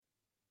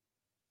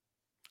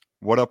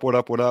What up, what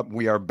up, what up?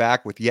 We are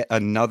back with yet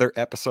another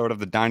episode of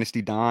the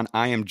Dynasty Don.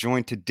 I am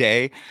joined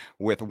today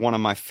with one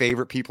of my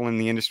favorite people in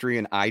the industry,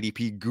 an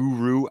IDP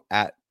guru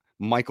at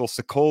Michael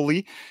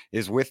Sicoli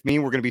is with me.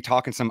 We're going to be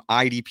talking some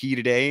IDP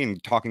today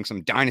and talking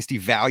some dynasty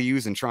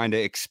values and trying to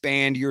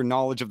expand your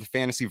knowledge of the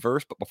fantasy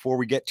verse. But before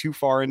we get too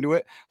far into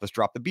it, let's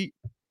drop the beat.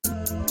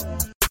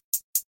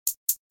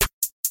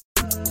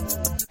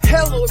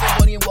 Hello,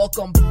 everybody, and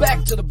welcome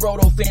back to the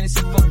Brodo Fantasy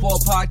Football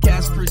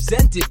Podcast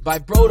presented by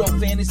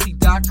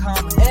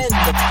BrodoFantasy.com and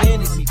the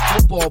Fantasy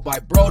Football by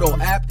Brodo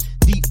app,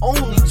 the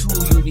only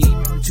tool you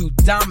need to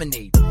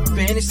dominate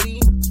fantasy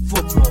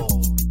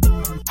football.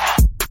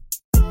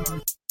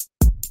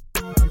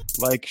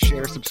 Like,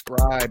 share,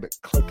 subscribe,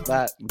 click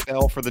that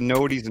bell for the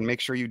noties, and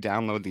make sure you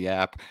download the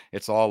app.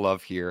 It's all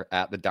love here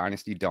at the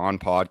Dynasty Don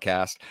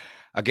Podcast.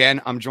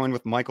 Again, I'm joined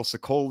with Michael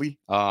Sicoli,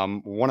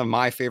 one of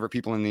my favorite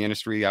people in the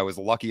industry. I was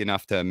lucky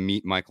enough to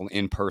meet Michael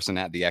in person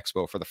at the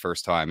Expo for the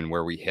first time, and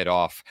where we hit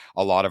off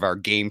a lot of our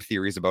game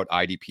theories about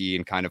IDP.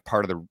 And kind of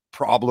part of the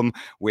problem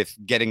with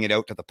getting it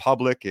out to the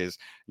public is,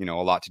 a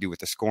lot to do with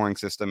the scoring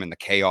system and the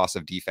chaos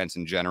of defense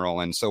in general.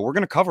 And so we're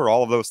going to cover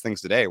all of those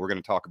things today. We're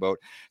going to talk about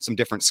some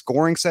different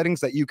scoring settings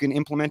that you can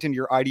implement into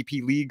your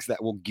IDP leagues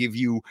that will give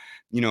you,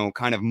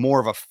 kind of more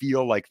of a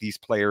feel like these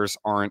players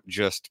aren't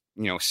just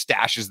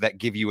stashes that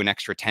give you an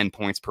extra 10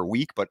 points per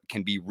week, but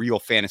can be real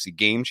fantasy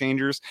game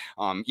changers.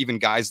 Even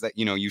guys that,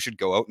 you should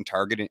go out and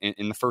target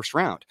in the first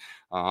round.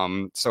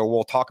 So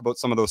we'll talk about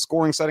some of those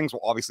scoring settings.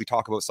 We'll obviously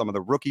talk about some of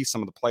the rookies,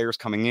 some of the players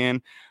coming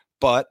in,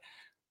 but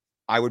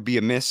I would be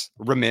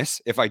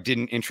remiss if I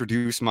didn't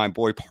introduce my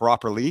boy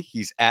properly.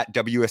 He's at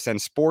WSN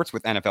Sports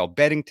with NFL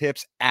betting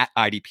tips, at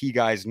IDP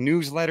Guys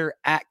newsletter,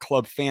 at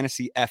Club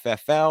Fantasy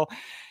FFL.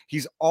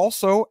 He's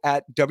also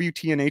at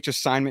WTNH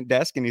Assignment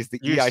Desk, and he's the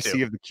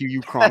EIC of the QU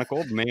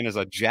Chronicle. The man is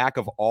a jack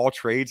of all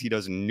trades. He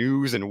does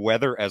news and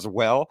weather as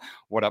well.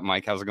 What up,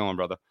 Mike? How's it going,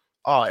 brother?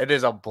 Oh, it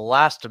is a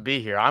blast to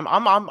be here.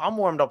 I'm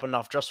warmed up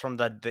enough just from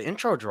the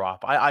intro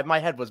drop. My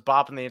head was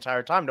bopping the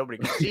entire time. Nobody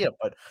could see it,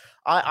 but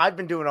I've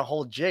been doing a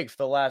whole jig for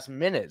the last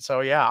minute. So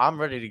yeah, I'm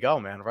ready to go,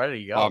 man.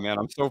 Ready to go. Oh man,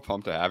 I'm so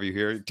pumped to have you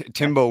here.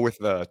 Timbo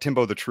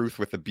the truth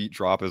with the beat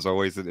drop as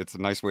always. It's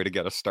a nice way to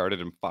get us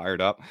started and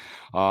fired up.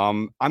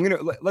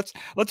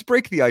 Let's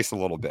break the ice a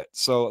little bit.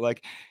 So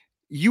like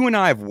you and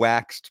I have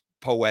waxed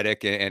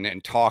poetic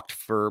and talked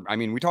for,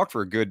 we talked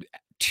for a good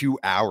 2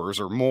 hours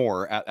or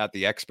more at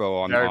the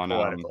Expo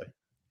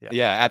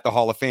at the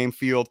Hall of Fame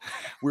field.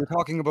 We were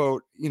talking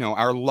about,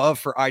 our love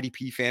for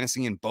IDP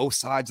fantasy and both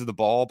sides of the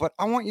ball, but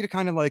I want you to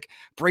kind of like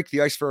break the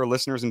ice for our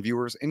listeners and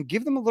viewers and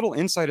give them a little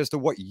insight as to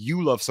what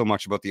you love so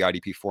much about the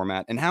IDP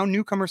format and how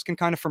newcomers can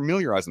kind of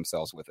familiarize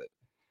themselves with it.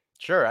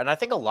 Sure. And I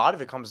think a lot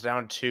of it comes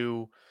down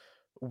to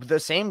the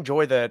same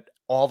joy that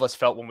all of us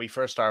felt when we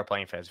first started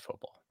playing fantasy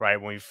football, right?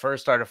 When we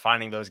first started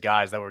finding those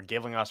guys that were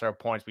giving us our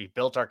points, we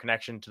built our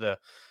connection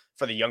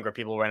for the younger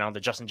people right now,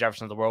 the Justin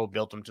Jefferson of the world,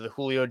 built them to the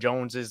Julio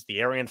Joneses, the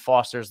Arian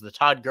Fosters, the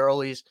Todd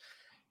Gurleys.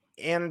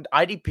 And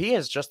IDP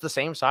is just the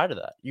same side of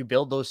that. You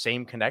build those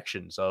same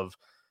connections of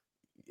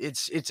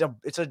it's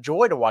a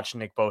joy to watch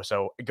Nick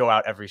Bosa go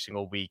out every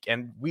single week.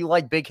 And we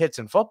like big hits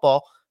in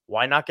football.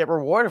 Why not get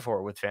rewarded for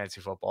it with fantasy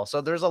football? So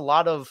there's a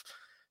lot of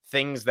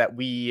things that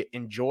we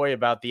enjoy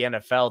about the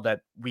NFL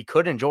that we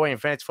could enjoy in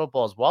fantasy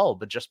football as well.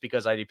 But just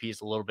because IDP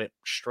is a little bit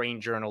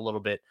stranger and a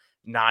little bit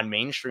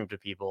non-mainstream to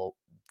people,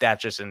 that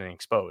just isn't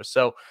exposed.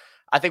 So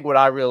I think what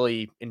I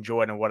really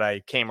enjoyed and what I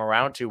came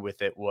around to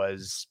with it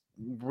was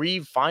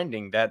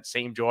refinding that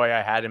same joy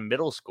I had in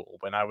middle school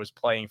when I was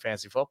playing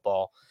fantasy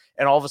football,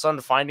 and all of a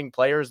sudden finding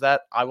players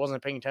that I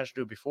wasn't paying attention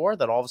to before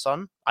that all of a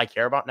sudden I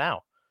care about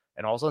now.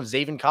 And all of a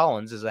sudden Zaven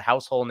Collins is a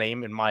household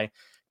name in my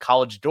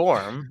college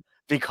dorm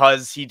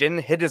because he didn't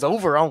hit his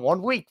over on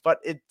 1 week, but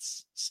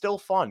it's still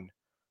fun.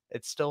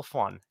 It's still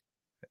fun.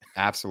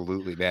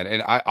 Absolutely, man.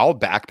 And I'll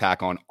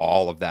backpack on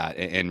all of that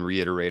and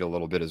reiterate a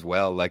little bit as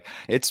well. Like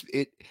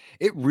it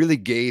really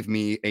gave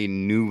me a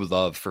new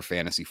love for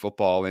fantasy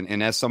football.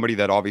 And as somebody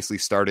that obviously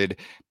started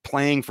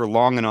playing for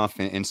long enough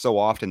and so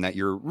often that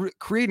you're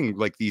creating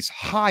like these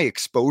high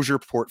exposure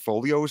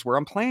portfolios where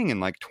I'm playing in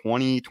like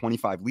 20,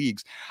 25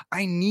 leagues,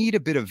 I need a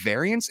bit of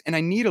variance and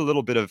I need a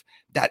little bit of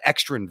that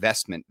extra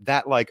investment,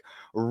 that like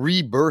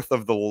rebirth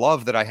of the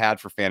love that I had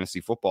for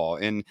fantasy football.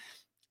 And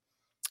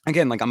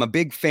again, like I'm a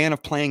big fan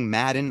of playing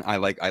Madden. I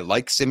like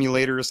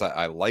simulators.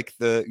 I like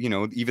the,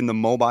 even the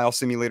mobile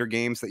simulator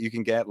games that you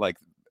can get, like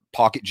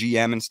Pocket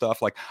GM and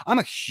stuff. Like I'm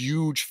a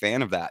huge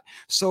fan of that.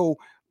 So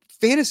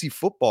fantasy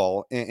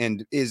football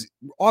and is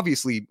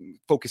obviously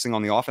focusing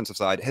on the offensive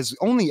side has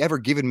only ever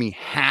given me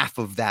half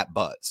of that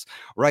buzz,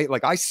 right?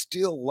 Like I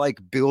still like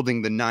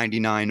building the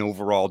 99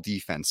 overall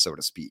defense, so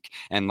to speak,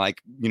 and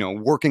like,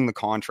 working the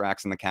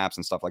contracts and the caps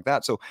and stuff like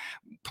that. So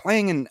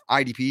playing in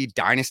IDP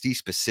Dynasty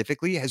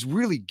specifically has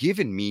really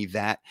given me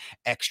that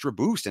extra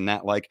boost and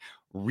that like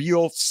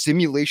real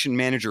simulation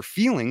manager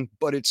feeling,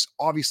 but it's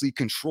obviously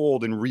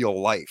controlled in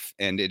real life,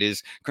 and it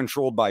is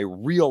controlled by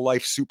real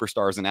life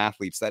superstars and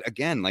athletes that,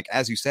 again, like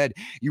as you said,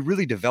 you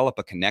really develop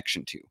a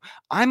connection to.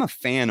 I'm a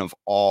fan of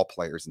all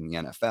players in the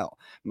NFL.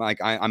 Like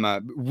I'm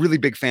a really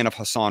big fan of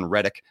Hassan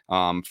Reddick,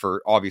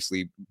 for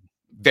obviously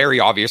very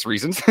obvious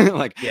reasons,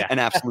 like Yeah. an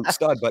absolute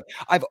stud. But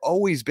I've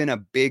always been a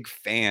big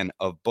fan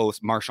of both.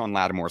 Marshawn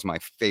Lattimore is my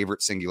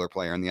favorite singular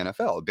player in the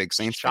NFL, a big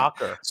Saints fan.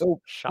 Shocker. So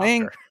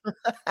playing,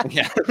 Shocker.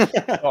 yeah,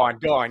 Go on.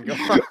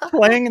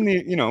 playing in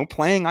the,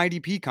 playing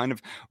IDP kind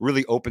of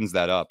really opens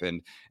that up,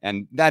 and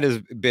that has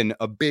been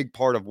a big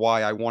part of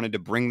why I wanted to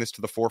bring this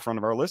to the forefront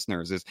of our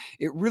listeners. Is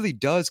it really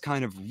does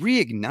kind of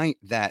reignite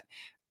that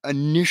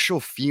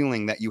initial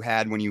feeling that you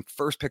had when you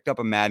first picked up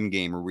a Madden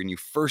game, or when you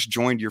first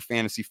joined your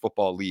fantasy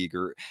football league,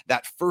 or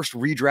that first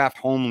redraft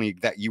home league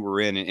that you were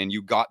in, and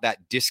you got that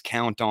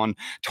discount on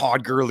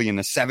Todd Gurley in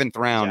the 7th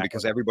round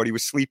because everybody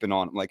was sleeping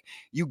on him. Like,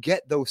 you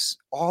get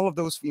all of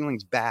those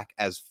feelings back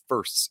as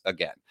firsts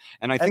again.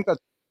 And I think that's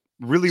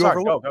really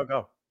overlooked.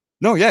 Go.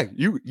 No, yeah,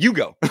 you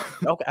go.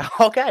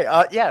 Okay.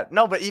 Yeah,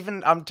 no, but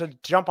even to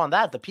jump on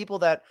that, the people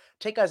that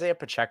take Isaiah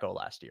Pacheco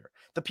last year,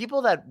 the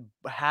people that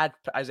had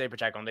Isaiah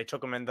Pacheco and they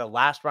took him in the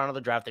last round of the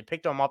draft, they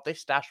picked him up, they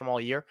stashed him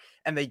all year,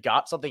 and they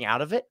got something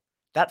out of it.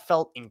 That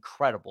felt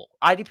incredible.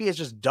 IDP is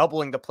just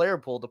doubling the player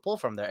pool to pull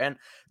from there. And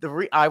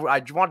I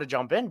want to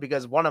jump in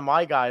because one of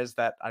my guys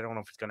that I don't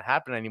know if it's going to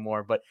happen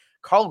anymore, but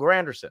Carl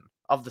Granderson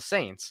of the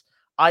Saints.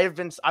 I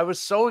was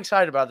so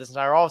excited about this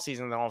entire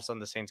offseason, then all of a sudden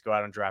the Saints go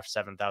out and draft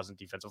 7,000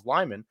 defensive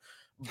linemen.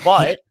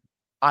 But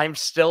I'm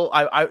still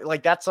I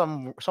like that's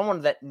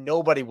someone that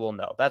nobody will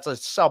know. That's a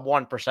sub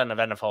 1% of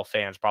NFL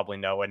fans probably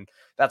know, and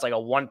that's like a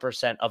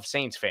 1% of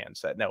Saints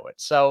fans that know it.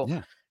 So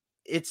Yeah.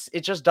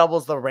 it just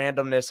doubles the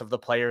randomness of the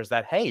players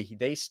that, hey,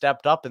 they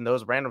stepped up in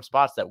those random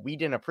spots that we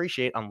didn't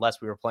appreciate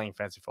unless we were playing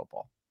fantasy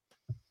football.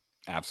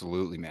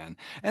 Absolutely, man.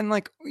 And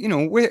like,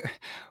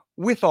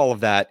 with all of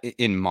that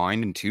in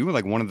mind, and too,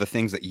 like one of the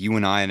things that you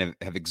and I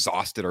have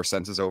exhausted our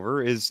senses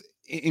over is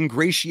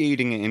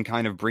ingratiating and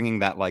kind of bringing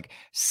that like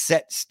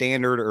set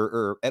standard,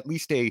 or at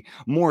least a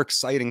more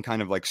exciting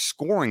kind of like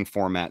scoring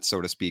format, so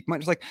to speak.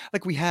 Much like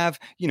we have,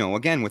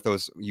 again, with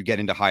those, you get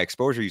into high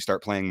exposure, you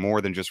start playing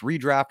more than just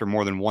redraft or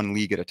more than one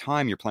league at a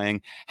time. You're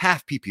playing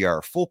half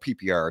PPR, full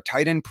PPR,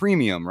 tight end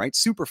premium, right?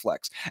 Super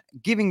flex,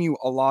 giving you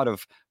a lot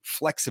of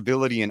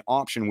flexibility and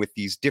option with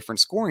these different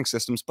scoring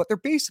systems, but they're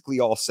basically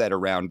all set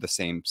around the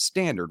same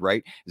standard,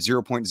 right?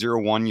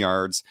 0.01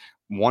 yards,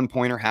 1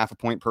 point or half a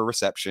point per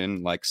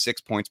reception, like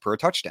 6 points per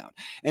touchdown.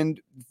 And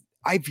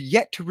I've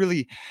yet to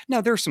really, now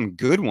there's some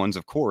good ones,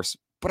 of course,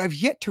 but I've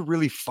yet to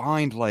really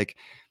find like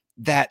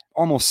that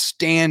almost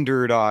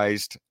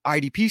standardized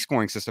IDP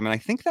scoring system. And I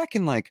think that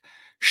can like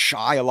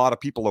shy a lot of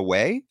people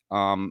away.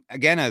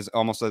 Again, as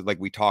almost like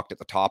we talked at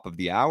the top of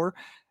the hour,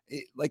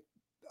 like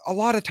a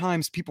lot of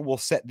times people will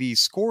set these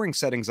scoring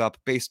settings up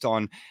based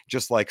on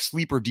just like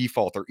sleeper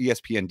default or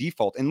ESPN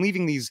default, and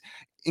leaving these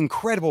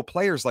incredible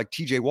players like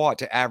TJ Watt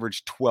to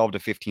average 12 to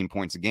 15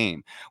 points a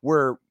game,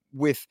 where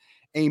with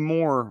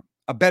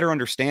a better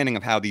understanding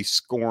of how these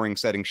scoring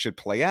settings should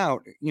play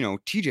out,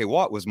 TJ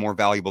Watt was more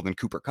valuable than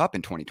Cooper Kupp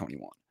in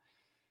 2021.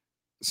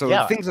 So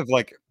Yeah. things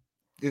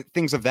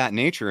of that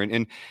nature.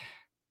 And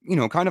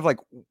kind of like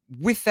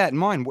with that in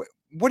mind,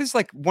 what is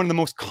like one of the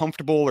most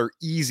comfortable or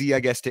easy, I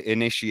guess, to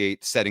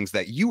initiate settings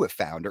that you have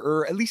found,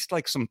 or at least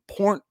like some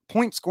point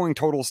scoring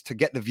totals to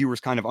get the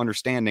viewers kind of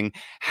understanding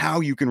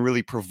how you can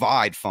really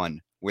provide fun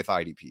with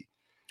IDP?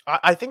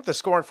 I think the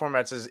scoring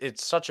formats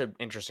it's such an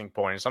interesting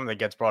point. It's something that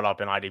gets brought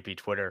up in IDP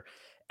Twitter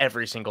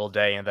every single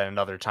day, and then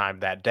another time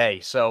that day.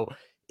 So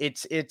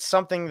it's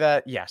something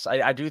that, yes,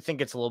 I do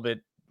think it's a little bit,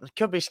 it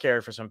could be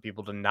scary for some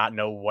people to not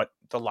know what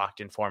the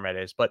locked in format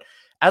is. But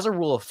as a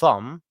rule of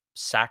thumb,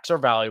 sacks are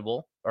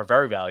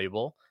very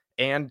valuable,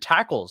 and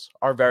tackles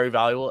are very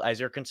valuable as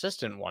your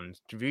consistent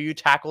ones. To view you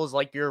tackles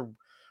like your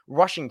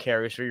rushing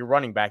carries for your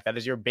running back, that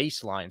is your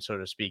baseline, so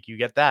to speak. You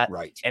get that,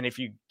 right? And if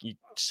you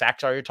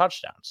sacks are your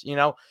touchdowns,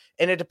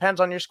 and it depends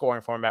on your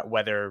scoring format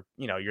whether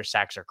your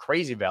sacks are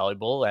crazy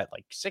valuable at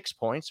like 6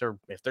 points, or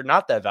if they're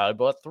not that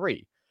valuable at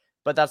 3.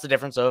 But that's the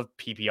difference of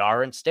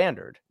PPR and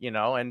standard,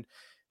 and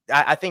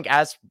I think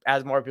as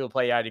more people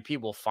play IDP,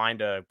 we'll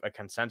find a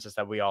consensus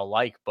that we all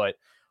like. But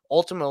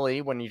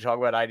ultimately, when you talk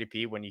about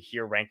IDP, when you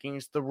hear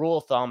rankings, the rule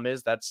of thumb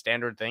is that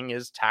standard thing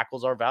is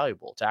tackles are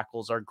valuable.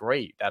 Tackles are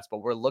great. That's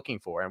what we're looking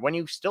for. And when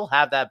you still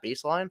have that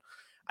baseline,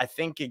 I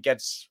think it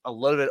gets a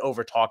little bit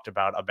over talked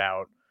about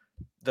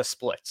the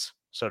splits,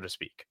 so to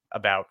speak.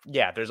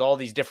 There's all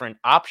these different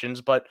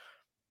options, but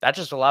that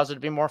just allows it to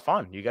be more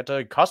fun. You get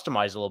to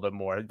customize a little bit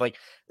more. Like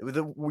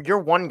you're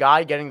one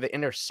guy getting the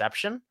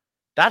interception.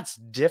 That's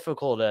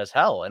difficult as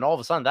hell. And all of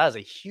a sudden, that is a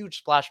huge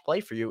splash play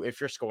for you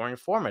if you're scoring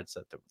formats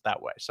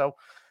that way. So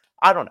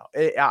I don't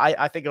know.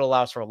 I think it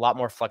allows for a lot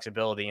more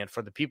flexibility. And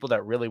for the people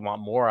that really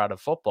want more out of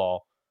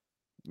football,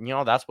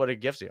 that's what it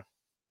gives you.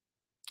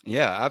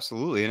 Yeah,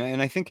 absolutely. And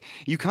I think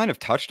you kind of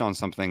touched on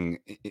something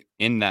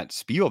in that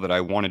spiel that I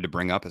wanted to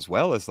bring up as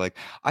well, is like,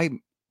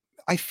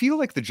 I feel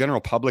like the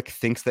general public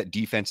thinks that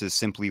defense is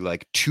simply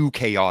like too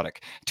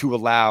chaotic to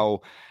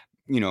allow,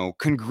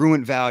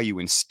 congruent value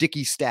and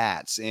sticky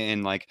stats.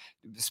 And like,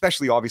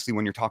 especially obviously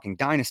when you're talking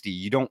dynasty,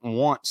 you don't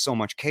want so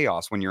much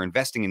chaos when you're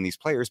investing in these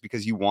players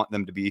because you want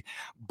them to be.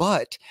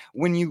 But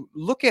when you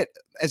look at,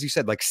 as you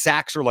said, like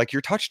sacks are like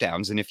your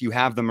touchdowns. And if you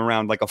have them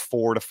around like a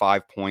 4 to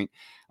 5 point,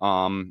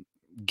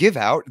 give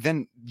out,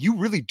 then you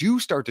really do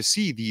start to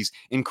see these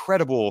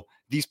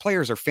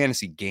players are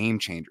fantasy game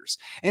changers.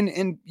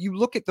 And you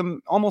look at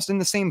them almost in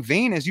the same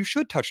vein as you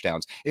should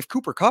touchdowns. If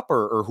Cooper Kupp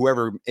or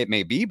whoever it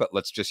may be, but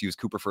let's just use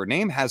Cooper for a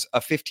name, has a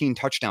 15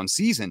 touchdown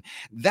season,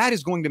 that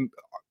is going to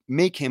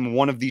make him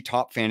one of the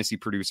top fantasy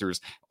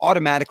producers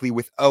automatically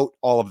without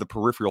all of the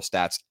peripheral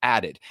stats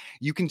added.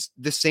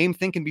 The same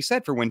thing can be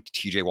said for when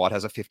TJ Watt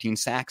has a 15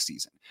 sack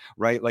season,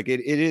 right? Like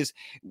it is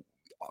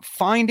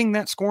finding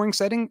that scoring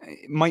setting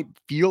might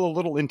feel a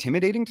little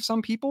intimidating to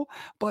some people,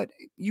 but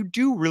you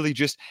do really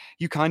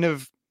you kind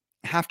of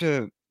have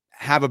to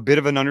have a bit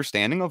of an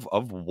understanding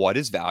of what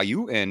is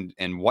value and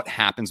what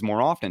happens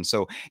more often.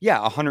 So yeah,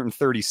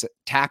 130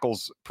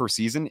 tackles per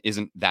season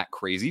isn't that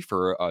crazy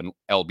for an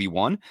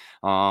LB1.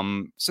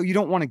 So you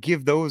don't want to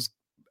give those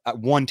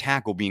one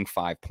tackle being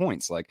 5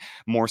 points, like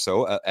more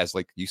so as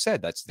like you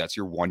said, that's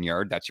your 1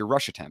 yard, that's your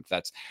rush attempt,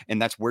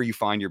 that's where you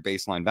find your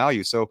baseline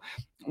value. So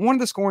one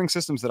of the scoring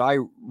systems that I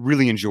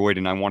really enjoyed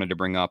and I wanted to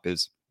bring up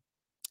is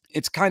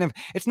it's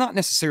not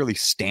necessarily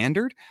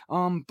standard,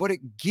 but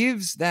it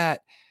gives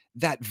that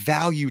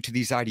value to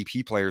these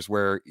IDP players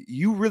where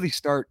you really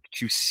start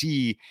to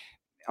see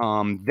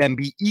them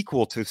be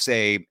equal to,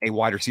 say, a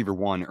wide receiver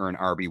 1 or an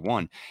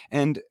RB1.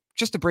 And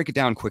just to break it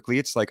down quickly,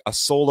 it's like a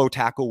solo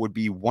tackle would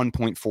be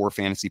 1.4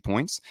 fantasy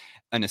points,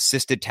 an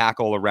assisted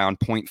tackle around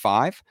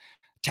 0.5,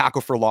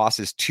 tackle for loss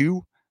is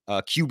 2,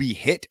 QB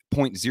hit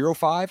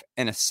 0.05,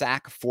 and a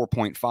sack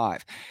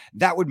 4.5.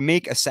 That would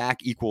make a sack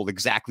equal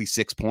exactly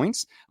 6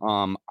 points.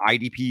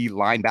 IDP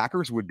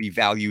linebackers would be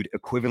valued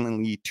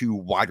equivalently to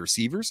wide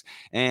receivers,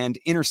 and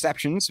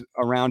interceptions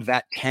around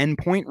that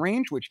 10-point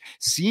range, which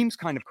seems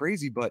kind of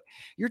crazy, but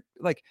you're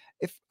like,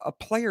 if a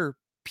player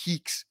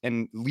peaks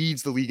and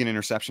leads the league in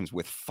interceptions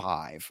with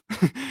 5,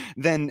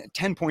 then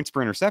 10 points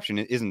per interception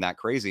isn't that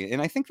crazy.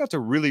 And I think that's a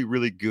really,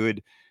 really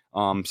good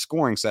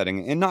scoring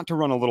setting. And not to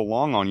run a little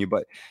long on you,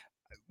 but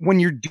when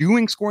you're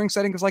doing scoring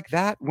settings like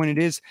that, when it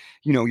is,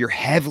 you're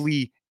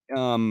heavily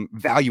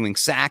valuing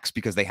sacks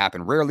because they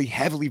happen rarely,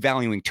 heavily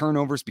valuing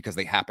turnovers because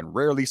they happen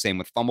rarely, same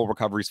with fumble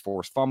recoveries,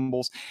 forced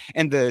fumbles,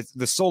 and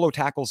the solo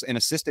tackles and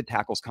assisted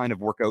tackles kind of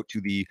work out to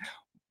the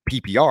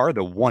PPR,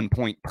 the 1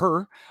 point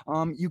per.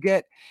 You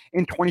get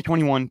in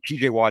 2021,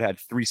 TJ Watt had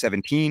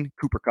 317,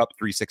 Cooper Kupp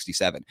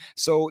 367.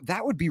 So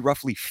that would be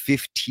roughly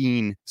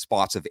 15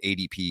 spots of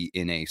ADP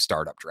in a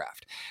startup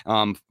draft.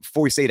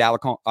 Foyesade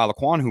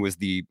Alaquan, who was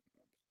the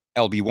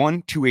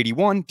LB1,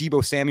 281.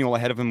 Deebo Samuel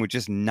ahead of him with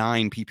just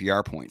 9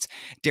 PPR points.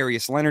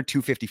 Darius Leonard,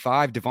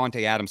 255.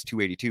 Devontae Adams,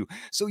 282.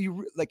 So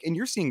and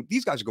you're seeing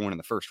these guys are going in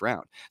the first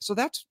round. So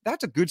that's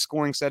a good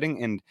scoring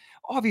setting. And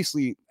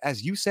obviously,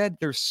 as you said,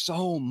 there's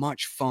so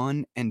much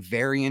fun and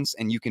variance,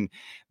 and you can,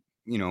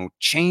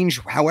 change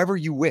however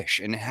you wish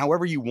and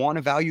however you want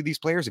to value these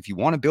players. If you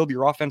want to build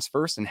your offense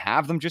first and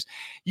have them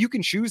you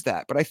can choose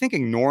that. But I think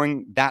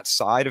ignoring that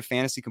side of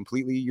fantasy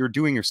completely, you're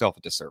doing yourself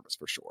a disservice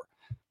for sure.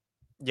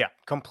 Yeah,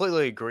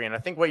 completely agree. And I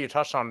think what you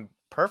touched on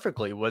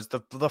perfectly was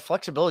the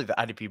flexibility that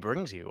IDP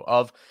brings you.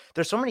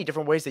 There's so many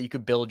different ways that you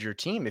could build your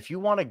team. If you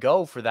want to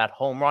go for that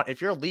home run, if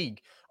your league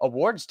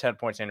awards 10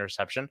 points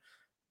interception,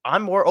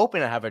 I'm more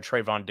open to have a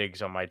Trayvon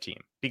Diggs on my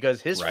team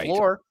because his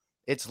floor,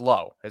 it's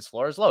low. His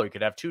floor is low. He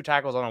could have 2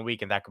 tackles on a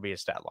week and that could be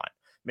his stat line.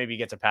 Maybe he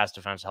gets a pass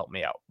defense to help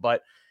me out.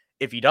 But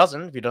if he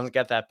doesn't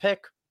get that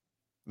pick,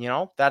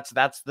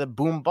 that's the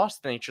boom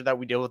bust nature that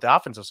we deal with the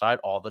offensive side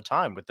all the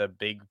time with the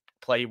big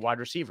play wide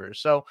receivers.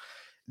 So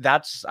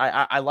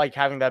I like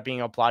having that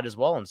being applied as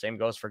well. And same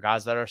goes for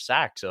guys that are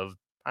sacks of,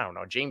 I don't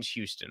know, James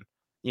Houston,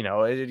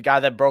 a guy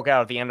that broke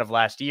out at the end of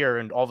last year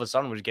and all of a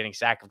sudden was getting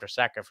sack after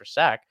sack after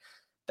sack.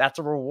 That's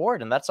a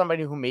reward. And that's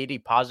somebody who made a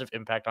positive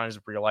impact on his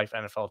real life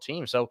NFL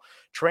team. So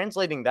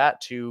translating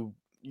that to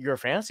your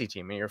fantasy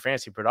team and your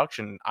fantasy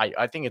production,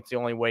 I think it's the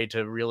only way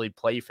to really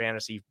play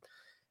fantasy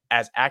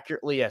as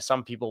accurately as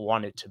some people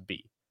want it to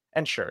be.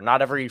 And sure,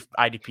 not every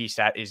IDP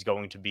stat is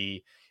going to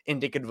be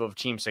indicative of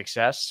team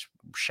success.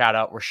 Shout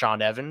out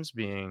Rashaan Evans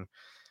being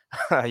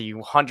a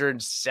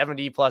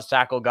 170 plus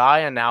tackle guy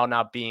and now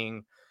not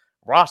being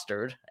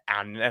rostered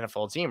on an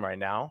NFL team right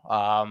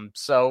now.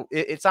 So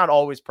it's not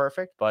always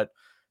perfect, but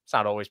it's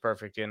not always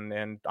perfect.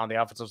 And on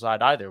the offensive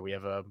side either, we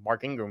have a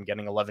Mark Ingram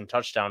getting 11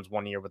 touchdowns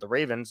 1 year with the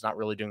Ravens, not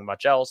really doing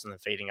much else, and then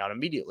fading out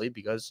immediately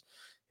because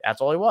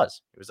that's all he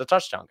was. He was a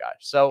touchdown guy.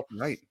 So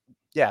right.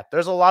 Yeah,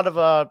 there's a lot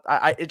of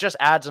it just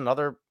adds the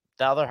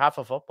other half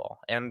of football.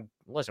 And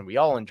listen, we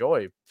all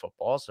enjoy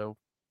football, so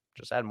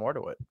just add more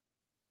to it.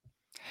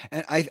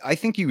 And I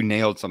think you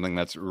nailed something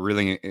that's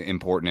really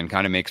important and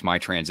kind of makes my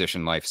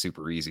transition life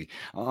super easy.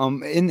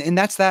 And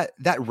that's that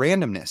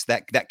randomness,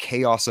 that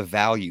chaos of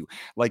value.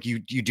 Like you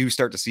do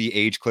start to see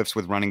age cliffs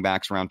with running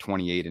backs around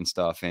 28 and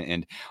stuff.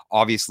 And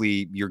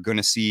obviously you're going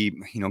to see,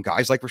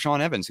 guys like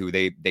Rashaan Evans, who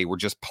they were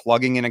just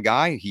plugging in a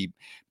guy. He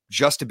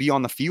just to be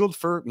on the field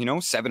for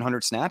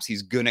 700 snaps,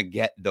 he's gonna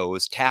get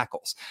those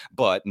tackles.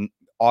 But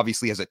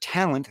obviously, as a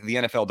talent, the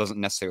NFL doesn't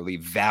necessarily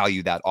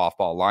value that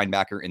off-ball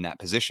linebacker in that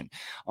position.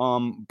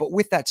 But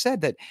with that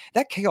said,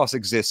 that chaos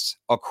exists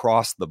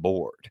across the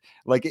board.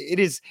 Like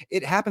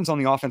it happens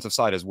on the offensive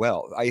side as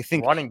well. I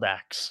think running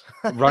backs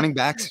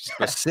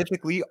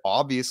specifically,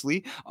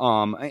 obviously,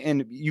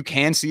 and you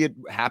can see it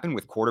happen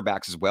with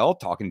quarterbacks as well.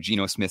 Talking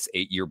Geno Smith's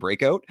 8-year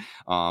breakout,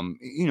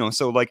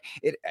 so like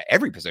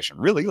every position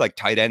really, like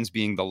tight ends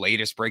being the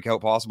latest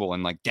breakout possible,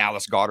 and like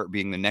Dallas Goedert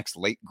being the next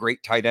late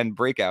great tight end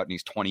breakout, and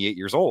he's 28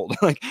 years old.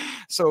 Like,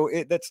 so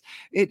I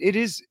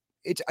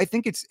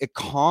think it's a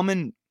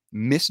common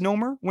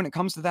misnomer when it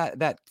comes to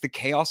that the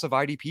chaos of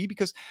IDP,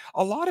 because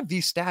a lot of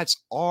these stats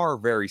are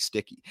very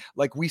sticky.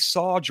 Like we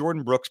saw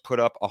Jordan Brooks put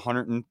up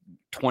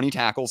 120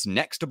 tackles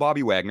next to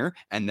Bobby Wagner,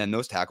 and then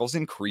those tackles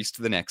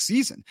increased the next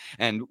season.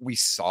 And we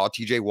saw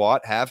TJ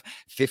Watt have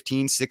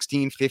 15,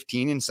 16,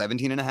 15, and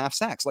 17 and a half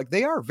sacks. Like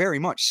they are very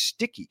much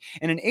sticky.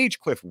 And an age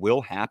cliff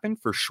will happen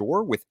for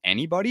sure with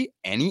anybody,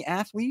 any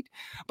athlete.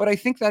 But I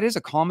think that is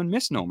a common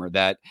misnomer,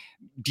 that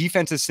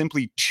defense is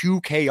simply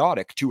too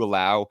chaotic to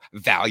allow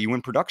value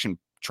and production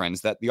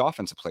trends that the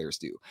offensive players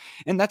do.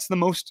 And that's the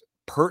most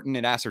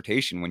pertinent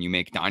assertion when you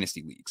make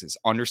dynasty leagues, is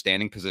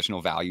understanding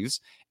positional values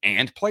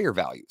and player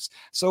values.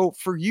 So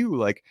for you,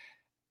 like,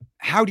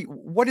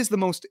 what is the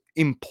most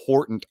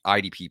important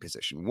IDP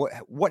position?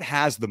 What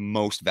has the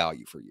most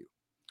value for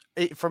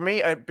you? For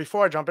me,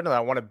 before I jump into that,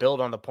 I want to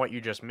build on the point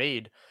you just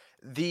made.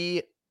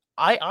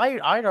 I'd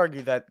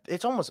argue that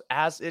it's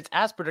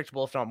as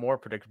predictable, if not more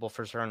predictable,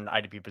 for certain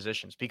IDP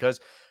positions,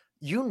 because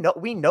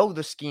we know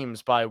the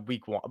schemes by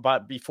week one,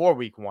 but before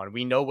week one,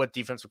 we know what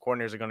defensive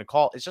coordinators are going to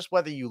call. It's just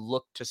whether you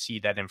look to see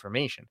that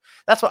information.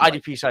 That's what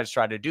IDP sites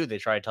try to do. They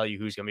try to tell you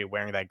who's going to be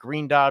wearing that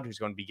green dot, who's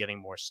going to be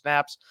getting more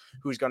snaps,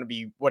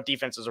 what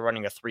defenses are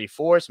running a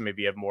 3-4. So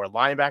maybe you have more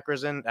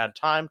linebackers in at a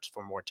time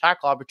for more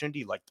tackle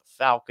opportunity, like the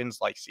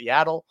Falcons, like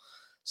Seattle.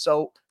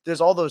 So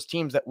there's all those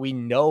teams that we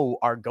know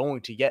are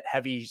going to get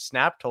heavy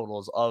snap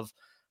totals of.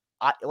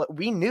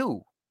 We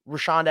knew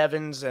Rashaan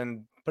Evans,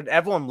 but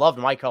everyone loved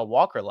Michael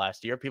Walker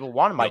last year. People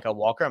wanted Michael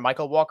Walker, and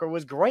Michael Walker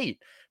was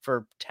great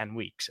for 10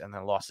 weeks and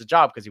then lost his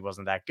job because he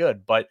wasn't that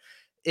good. But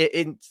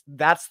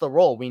that's the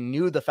role. We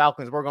knew the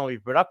Falcons were going to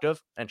be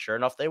productive, and sure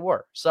enough, they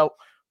were. So,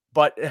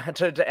 but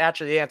to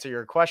actually answer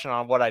your question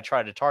on what I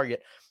try to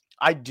target,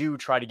 I do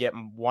try to get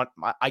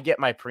I get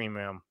my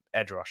premium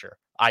edge rusher.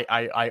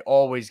 I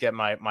always get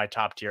my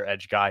top tier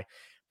edge guy.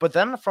 But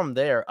then from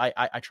there,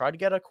 I try to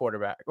get a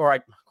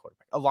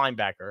a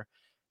linebacker.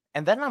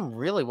 And then I'm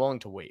really willing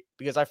to wait,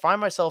 because I find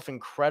myself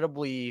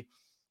the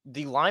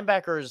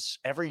linebackers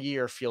every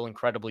year feel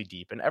incredibly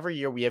deep. And every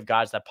year we have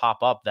guys that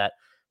pop up that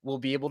will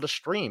be able to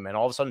stream. And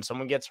all of a sudden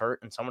someone gets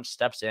hurt and someone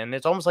steps in.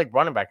 It's almost like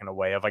running back in a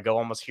way, if I go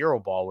almost hero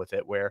ball with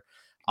it, where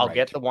I'll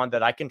get the one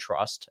that I can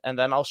trust and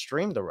then I'll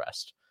stream the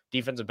rest.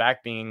 Defensive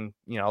back being,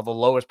 the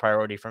lowest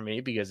priority for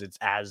me, because it's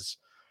as,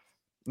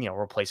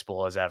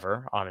 replaceable as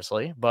ever,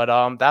 honestly.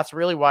 But that's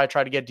really why I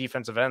try to get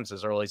defensive ends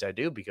as early as I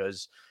do,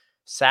 because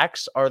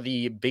sacks are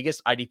the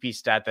biggest IDP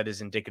stat that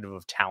is indicative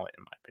of talent,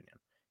 in my opinion.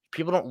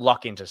 People don't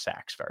luck into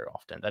sacks very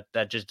often.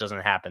 That just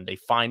doesn't happen. They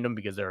find them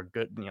because they're a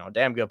good,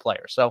 damn good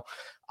player. So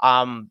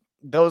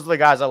those are the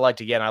guys I like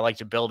to get, and I like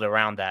to build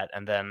around that.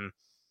 And then,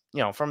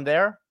 from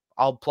there,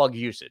 I'll plug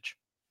usage.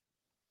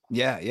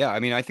 Yeah. I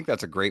mean, I think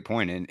that's a great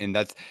point. And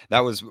that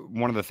was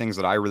one of the things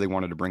that I really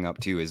wanted to bring up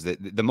too, is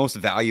that the most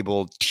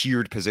valuable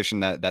tiered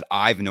position that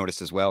I've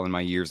noticed as well in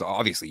my years.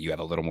 Obviously you have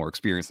a little more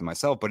experience than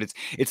myself, but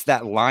it's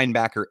that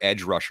linebacker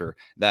edge rusher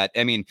that,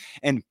 I mean,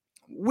 and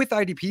with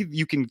IDP,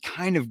 you can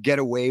kind of get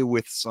away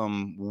with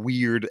some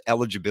weird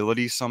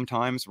eligibility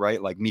sometimes, right?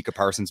 Like Micah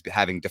Parsons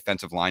having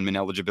defensive lineman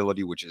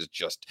eligibility, which is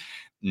just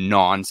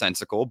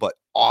nonsensical, but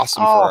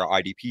awesome for our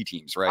IDP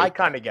teams, right? I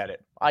kind of get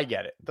it. I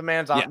get it. The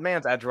man's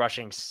edge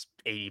rushing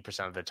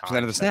 80% of the time.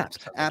 Of the snaps.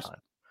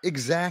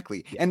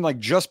 Exactly. Yeah. And like,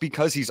 just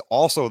because he's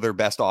also their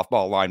best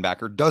off-ball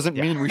linebacker doesn't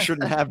mean we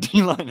shouldn't have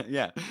D-line.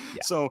 Yeah.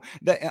 So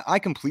I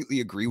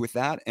completely agree with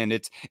that. And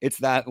it's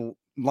that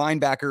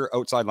linebacker,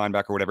 outside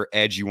linebacker, whatever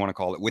edge you want to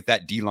call it, with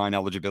that D-line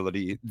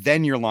eligibility,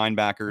 then your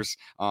linebackers,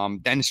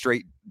 then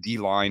straight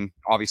D-line,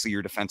 obviously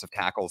your defensive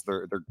tackles,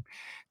 they're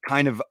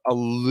kind of a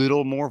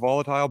little more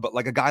volatile, but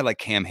like a guy like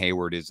Cam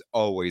Hayward is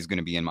always going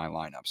to be in my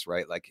lineups,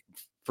 right? Like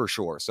for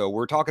sure. So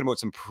we're talking about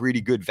some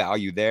pretty good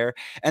value there.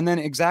 And then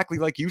exactly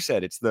like you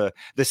said, it's the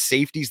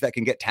safeties that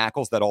can get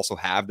tackles that also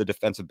have the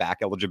defensive back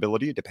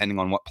eligibility, depending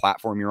on what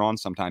platform you're on.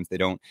 Sometimes they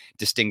don't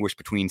distinguish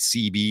between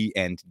CB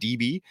and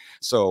DB.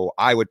 So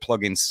I would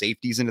plug in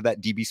safeties into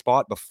that DB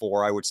spot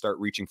before I would start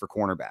reaching for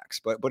cornerbacks,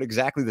 but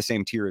exactly the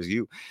same tier as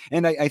you.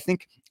 And I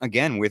think,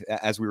 again, with,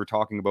 as we were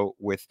talking about,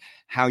 with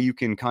how you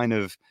can kind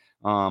of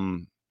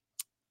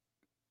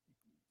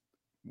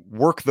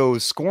work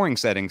those scoring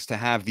settings to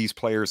have these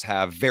players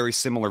have very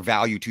similar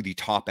value to the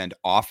top end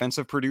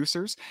offensive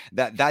producers.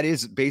 That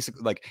is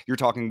basically, like, you're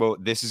talking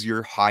about, this is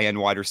your high end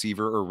wide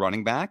receiver or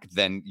running back.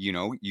 Then, you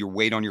know, you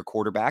wait on your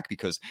quarterback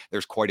because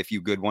there's quite a few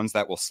good ones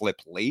that will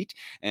slip late.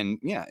 And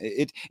yeah,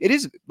 it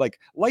is like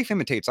life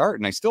imitates art.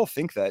 And I still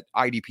think that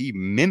IDP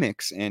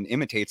mimics and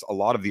imitates a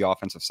lot of the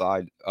offensive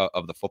side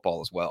of the football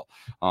as well.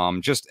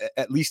 Just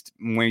at least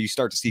when you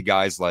start to see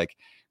guys like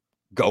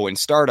go in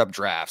startup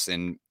drafts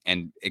and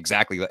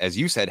exactly as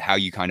you said, how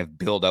you kind of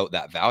build out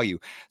that value.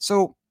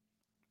 So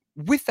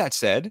with that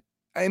said,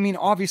 I mean,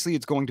 obviously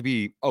it's going to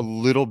be a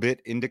little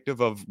bit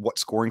indicative of what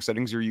scoring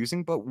settings you're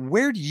using, but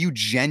where do you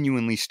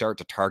genuinely start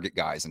to target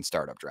guys in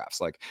startup drafts?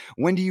 Like,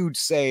 when do you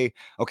say,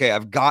 okay,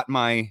 I've got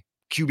my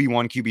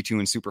QB1, QB2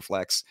 and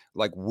Superflex?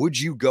 Like, would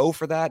you go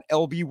for that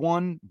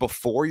LB1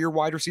 before your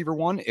wide receiver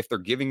one if they're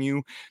giving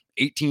you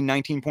 18,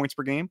 19 points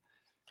per game?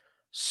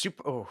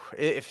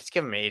 If it's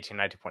giving me 18,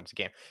 19 points a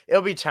game,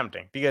 it'll be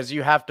tempting because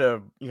you have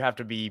to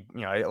be,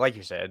 you know, like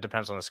you said, it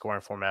depends on the scoring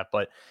format.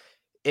 But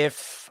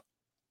if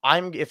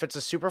it's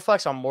a super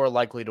flex, I'm more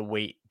likely to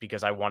wait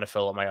because I want to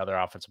fill up my other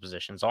offensive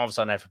positions. All of a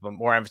sudden I have to put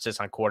more emphasis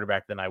on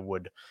quarterback than I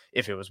would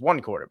if it was one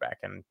quarterback.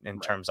 And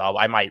in terms of,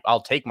 I'll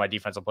take my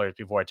defensive players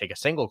before I take a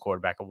single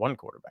quarterback or one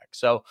quarterback.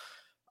 So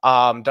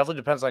definitely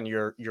depends on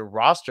your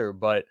roster,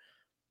 but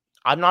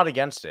I'm not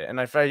against it. And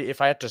if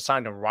I had to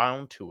sign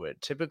around to it,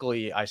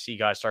 typically I see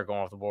guys start going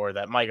off the board.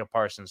 That Micah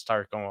Parsons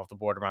start going off the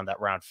board around that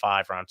round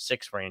 5, round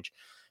 6 range.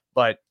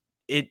 But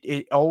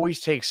it always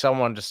takes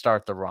someone to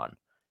start the run.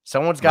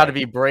 Someone's got to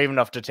be brave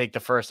enough to take the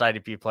first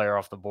IDP player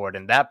off the board.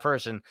 And that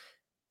person,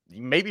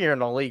 maybe you're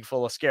in a league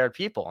full of scared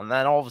people. And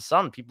then all of a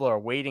sudden people are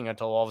waiting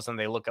until all of a sudden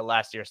they look at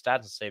last year's stats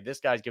and say, this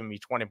guy's giving me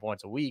 20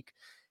 points a week.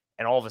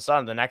 And all of a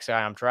sudden, the next guy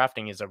I'm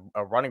drafting is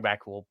a running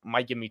back who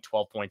might give me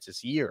 12 points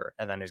this year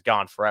and then is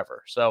gone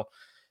forever. So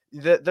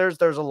there's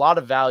a lot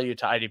of value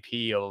to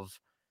IDP of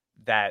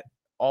that.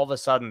 All of a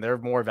sudden, they're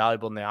more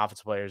valuable than the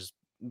offensive players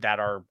that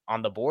are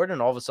on the board.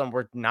 And all of a sudden,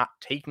 we're not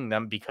taking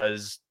them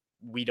because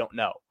we don't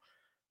know.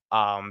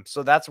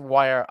 So that's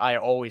why I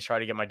always try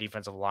to get my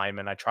defensive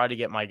linemen. I try to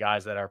get my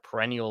guys that are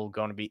perennial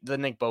going to be the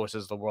Nick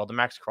Bosa's of the world, the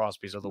Max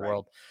Crosby's of the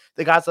world,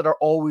 the guys that are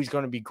always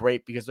going to be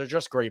great because they're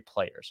just great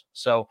players.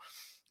 So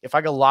if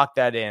I could lock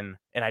that in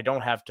and I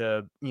don't have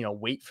to, you know,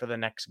 wait for the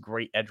next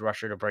great edge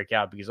rusher to break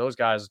out because those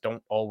guys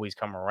don't always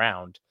come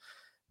around,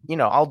 you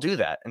know, I'll do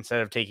that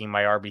instead of taking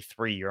my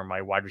RB3 or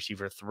my wide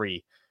receiver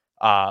 3.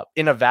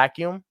 In a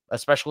vacuum,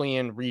 especially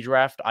in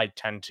redraft, I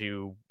tend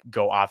to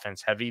go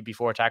offense heavy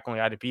before tackling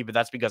IDP, but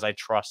that's because I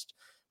trust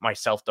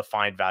myself to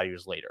find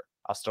values later.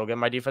 I'll still get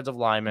my defensive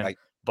lineman,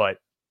 but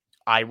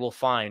I will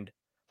find,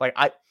 like,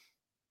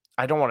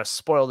 I don't want to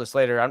spoil this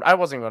later. I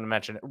wasn't going to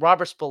mention it.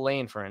 Robert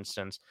Spillane, for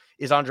instance,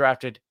 is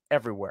undrafted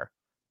everywhere.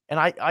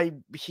 And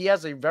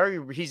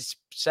he's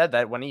said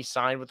that when he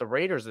signed with the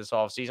Raiders this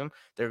offseason,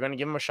 they're going to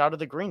give him a shot at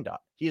the green dot.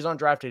 He's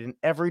undrafted in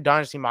every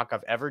dynasty mock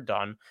I've ever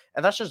done.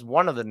 And that's just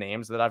one of the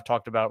names that I've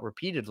talked about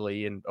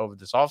repeatedly over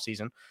this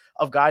offseason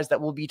of guys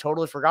that will be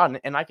totally forgotten.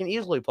 And I can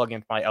easily plug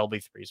into my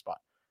LB3 spot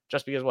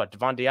just because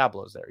Devon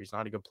Diablo's there. He's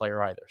not a good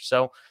player either.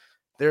 So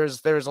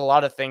there's a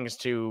lot of things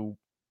to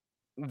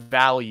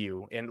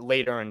value in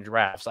later in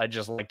drafts. I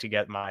just like to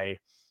get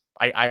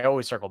I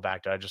always circle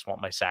back to, I just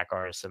want my sack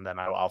artists and then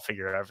I'll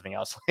figure everything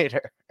else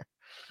later.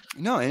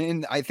 No,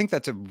 and I think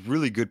that's a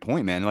really good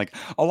point, man. Like,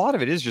 a lot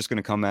of it is just going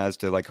to come as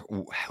to like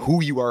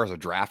who you are as a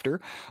drafter,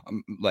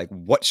 like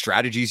what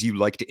strategies you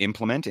like to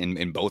implement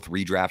in both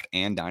redraft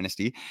and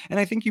dynasty. And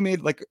I think you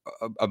made like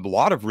a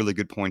lot of really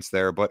good points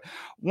there. But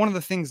one of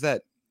the things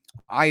that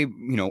I,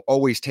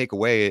 always take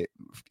away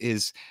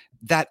is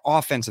that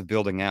offensive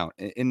building out.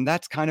 And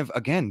that's kind of,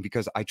 again,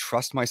 because I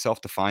trust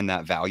myself to find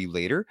that value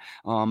later.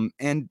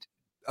 And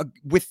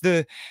with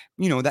the,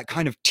 that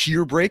kind of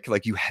tier break,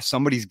 like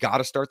somebody's got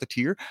to start the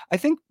tier. I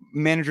think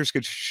managers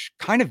could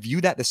kind of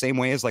view that the same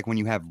way as like when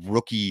you have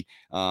rookie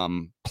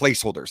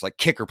placeholders, like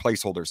kicker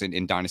placeholders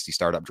in dynasty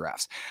startup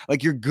drafts.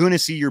 Like, you're going to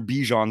see your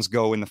Bijans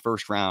go in the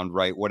first round,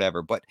 right?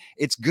 Whatever. But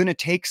it's going to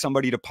take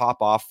somebody to pop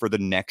off for the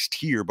next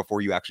tier before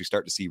you actually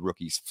start to see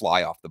rookies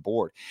fly off the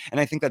board. And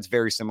I think that's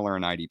very similar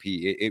in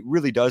IDP. It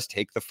really does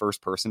take the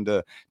first person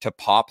to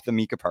pop the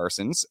Micah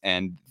Parsons,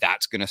 and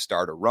that's going to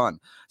start a run.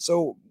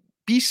 So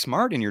be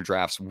smart in your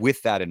drafts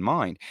with that in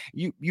mind.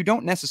 You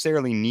don't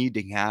necessarily need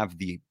to have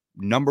the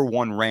number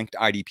one ranked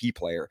IDP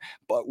player,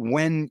 but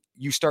when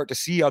you start to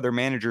see other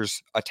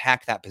managers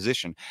attack that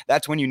position,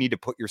 that's when you need to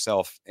put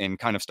yourself and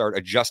kind of start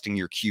adjusting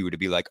your queue to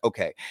be like,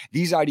 okay,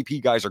 these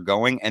IDP guys are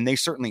going, and they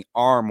certainly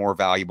are more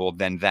valuable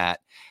than that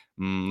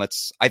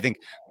I think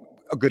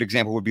a good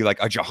example would be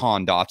like a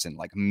Jahan Dotson.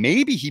 Like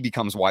maybe he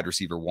becomes wide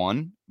receiver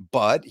 1,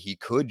 but he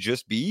could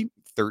just be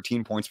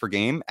 13 points per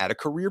game at a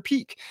career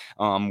peak.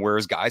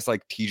 Whereas guys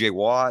like TJ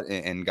Watt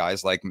and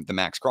guys like the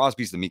Max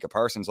Crosbys, the Micah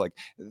Parsons, like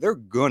they're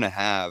going to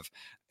have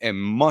a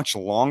much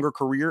longer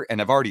career and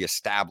have already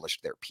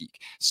established their peak.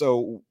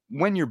 So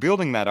when you're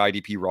building that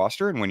IDP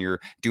roster and when you're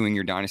doing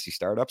your dynasty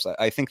startups,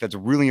 I think that's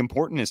really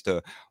important, is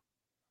to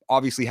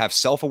obviously have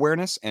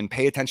self-awareness and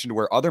pay attention to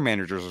where other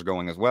managers are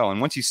going as well.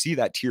 And once you see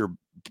that tier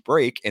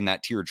break and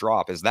that tier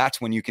drop, that's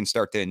when you can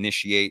start to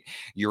initiate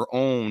your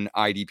own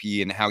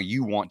IDP and how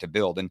you want to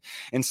build.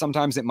 And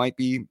sometimes it might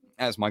be,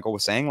 as Michael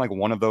was saying, like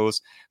one of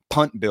those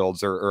punt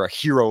builds or a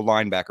hero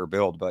linebacker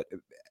build. But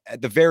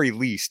at the very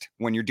least,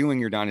 when you're doing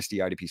your dynasty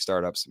IDP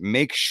startups,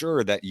 make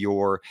sure that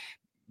you're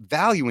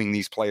valuing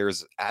these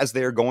players as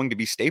they're going to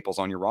be staples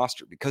on your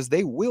roster, because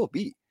they will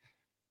be.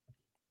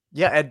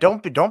 Yeah, and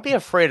don't be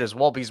afraid as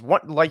well, because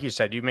like you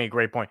said, you made a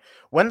great point.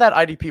 When that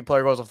IDP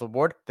player goes off the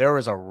board, there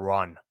is a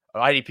run.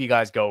 IDP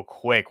guys go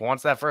quick.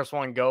 Once that first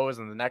one goes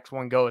and the next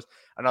one goes,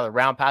 another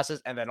round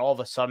passes, and then all of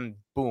a sudden,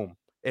 boom,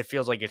 it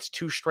feels like it's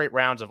 2 straight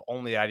rounds of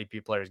only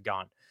IDP players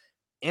gone.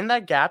 In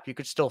that gap, you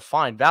could still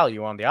find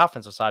value on the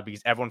offensive side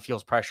because everyone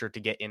feels pressure to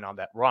get in on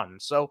that run.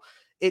 So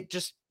it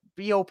just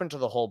be open to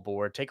the whole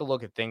board. Take a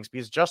look at things,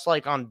 because just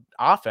like on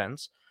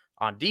offense,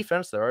 on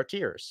defense, there are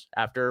tiers.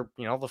 After,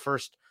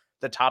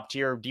 the top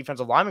tier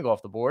defensive linemen go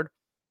off the board,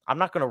 I'm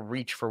not going to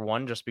reach for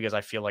one just because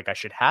I feel like I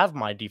should have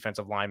my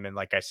defensive linemen.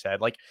 Like I said,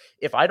 like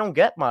if I don't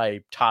get my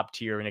top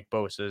tier Nick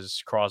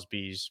Bosa's,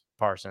 Crosby's,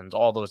 Parsons,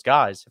 all those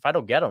guys, if I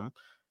don't get them,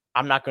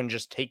 I'm not going to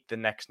just take the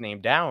next name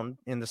down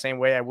in the same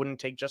way I wouldn't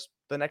take just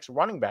the next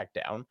running back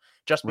down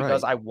just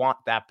because I want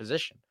that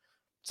position.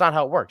 It's not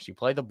how it works. You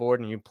play the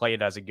board and you play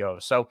it as it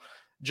goes. So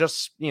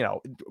just,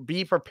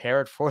 be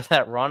prepared for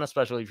that run,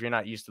 especially if you're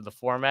not used to the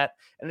format.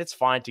 And it's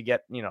fine to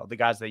get, the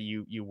guys that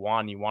you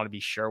want to be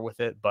sure with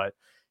it. But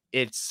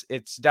it's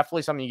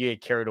definitely something you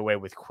get carried away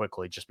with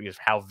quickly just because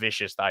of how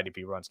vicious the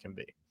IDP runs can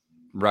be.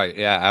 Right.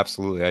 Yeah,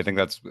 absolutely. I think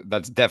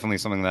that's definitely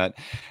something that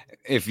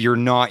if you're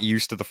not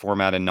used to the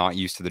format and not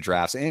used to the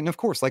drafts, and of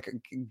course, like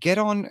get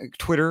on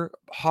Twitter,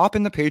 hop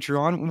in the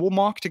Patreon, we'll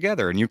mock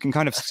together and you can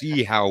kind of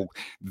see how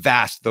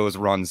vast those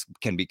runs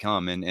can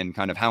become and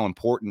kind of how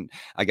important,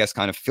 I guess,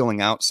 kind of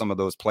filling out some of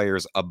those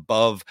players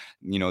above,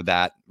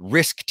 that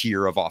risk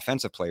tier of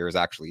offensive players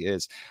actually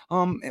is.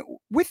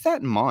 With that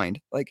in mind,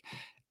 like,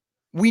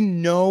 we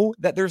know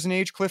that there's an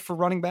age cliff for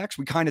running backs.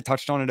 We kind of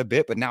touched on it a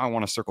bit, but now I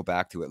want to circle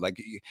back to it.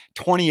 Like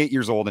 28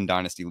 years old in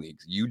dynasty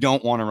leagues, you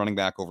don't want a running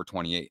back over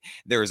 28.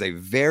 There is a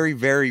very,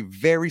 very,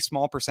 very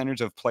small percentage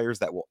of players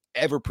that will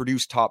ever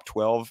produce top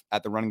 12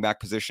 at the running back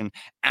position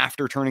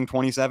after turning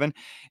 27.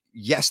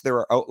 Yes, there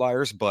are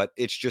outliers, but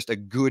it's just a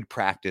good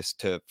practice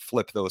to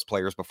flip those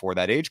players before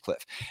that age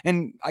cliff.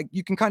 And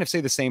you can kind of say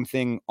the same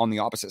thing on the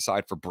opposite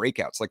side for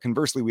breakouts. Like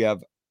conversely, we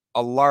have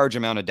a large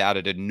amount of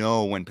data to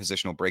know when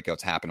positional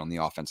breakouts happen on the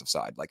offensive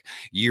side. Like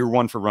year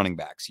 1 for running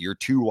backs, year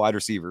 2 wide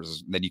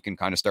receivers, then you can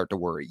kind of start to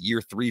worry. Year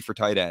 3 for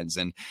tight ends,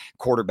 and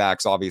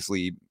quarterbacks,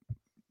 obviously,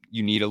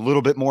 you need a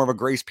little bit more of a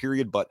grace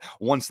period, but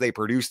once they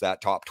produce that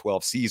top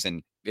 12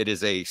 season, it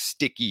is a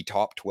sticky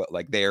top 12.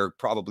 Like they're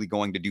probably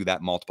going to do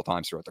that multiple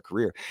times throughout their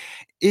career.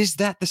 Is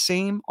that the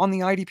same on the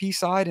IDP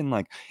side? And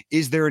like,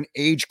 is there an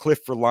age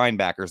cliff for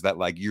linebackers that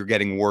like you're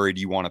getting worried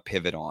you want to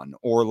pivot on?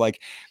 Or like,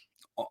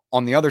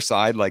 on the other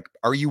side, like,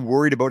 are you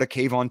worried about a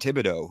Kayvon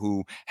Thibodeau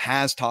who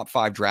has top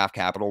 5 draft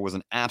capital, was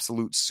an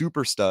absolute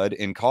super stud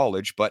in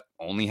college, but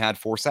only had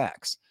 4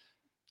 sacks?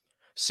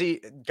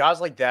 See,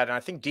 guys like that, and I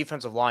think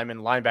defensive linemen,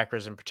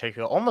 linebackers in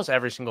particular, almost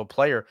every single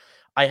player,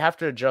 I have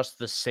to adjust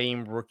the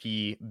same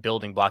rookie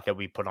building block that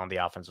we put on the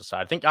offensive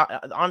side. I think,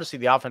 honestly,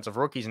 the offensive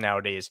rookies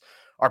nowadays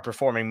are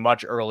performing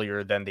much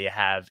earlier than they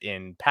have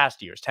in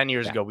past years. 10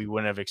 years ago, we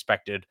wouldn't have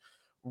expected.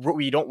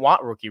 We don't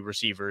want rookie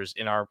receivers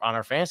on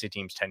our fantasy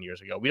teams 10 years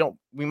ago.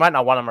 We might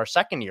not want them our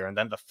second year. And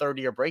then the third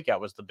year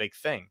breakout was the big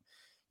thing,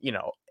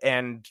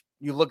 and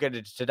you look at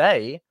it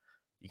today,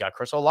 you got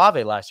Chris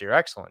Olave last year.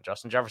 Excellent.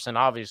 Justin Jefferson,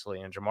 obviously,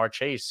 and Jamar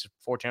Chase,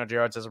 1,400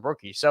 yards as a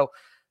rookie. So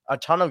a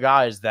ton of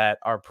guys that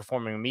are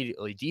performing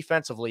immediately.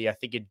 Defensively, I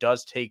think it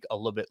does take a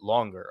little bit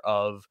longer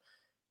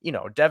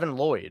Devin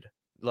Lloyd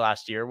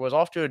last year was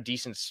off to a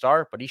decent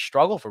start, but he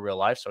struggled for real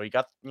life. So he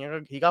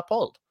got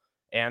pulled.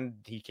 And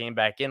he came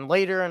back in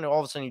later, and all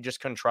of a sudden you just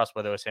couldn't trust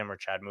whether it was him or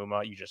Chad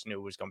Muma. You just knew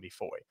it was going to be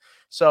Foy.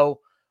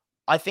 So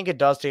I think it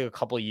does take a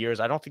couple of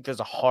years. I don't think there's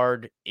a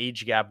hard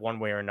age gap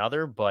one way or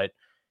another, but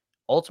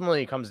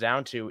ultimately it comes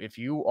down to if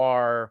you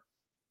are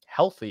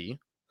healthy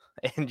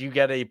and you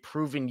get a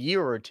proven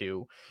year or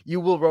two,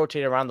 you will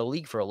rotate around the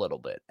league for a little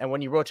bit. And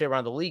when you rotate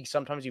around the league,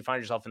 sometimes you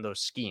find yourself in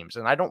those schemes.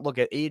 And I don't look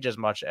at age as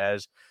much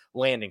as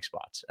landing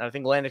spots. And I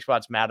think landing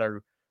spots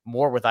matter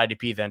more with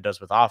IDP than it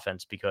does with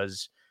offense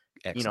because –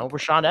 Excellent.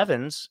 Rashaan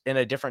Evans in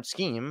a different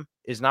scheme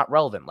is not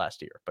relevant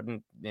last year, but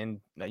in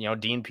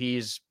Dean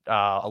P's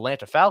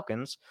Atlanta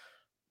Falcons,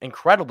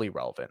 incredibly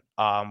relevant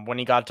when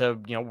he got to,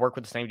 work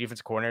with the same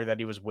defensive coordinator that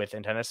he was with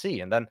in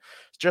Tennessee. And then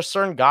just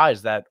certain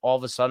guys that all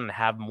of a sudden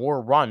have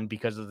more run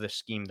because of the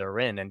scheme they're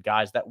in, and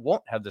guys that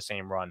won't have the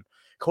same run.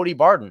 Cody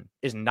Barton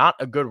is not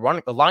a good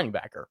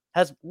linebacker.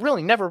 Has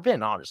really never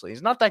been, honestly.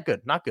 He's not that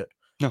good. Not good.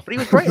 No. But he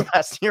was great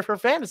last year for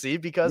fantasy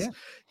because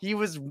he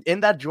was in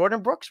that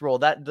Jordan Brooks role,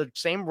 that the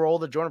same role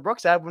that Jordan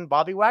Brooks had when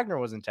Bobby Wagner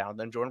was in town.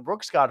 Then Jordan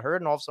Brooks got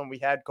hurt, and all of a sudden we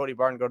had Cody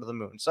Barton go to the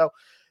moon. So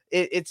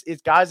it's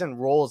guys in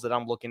roles that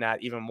I'm looking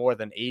at even more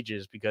than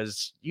ages,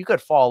 because you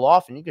could fall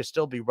off and you could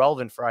still be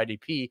relevant for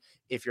IDP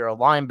if you're a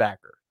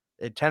linebacker.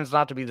 It tends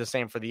not to be the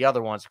same for the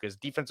other ones, because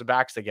defensive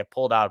backs that get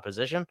pulled out of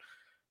position,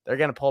 they're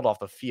getting pulled off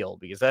the field,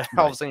 because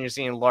all of a sudden you're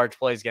seeing large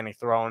plays getting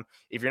thrown.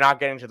 If you're not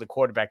getting to the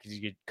quarterback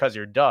because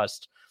you're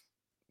dust,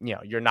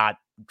 you're not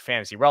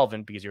fantasy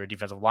relevant because you're a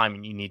defensive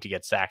lineman. You need to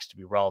get sacks to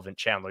be relevant.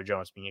 Chandler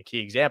Jones being a key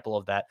example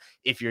of that.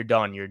 If you're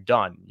done, you're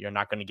done. You're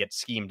not going to get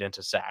schemed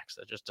into sacks.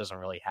 That just doesn't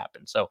really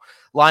happen. So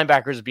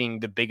linebackers being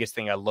the biggest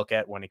thing I look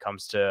at when it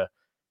comes to,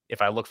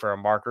 if I look for a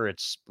marker,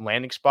 it's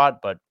landing spot.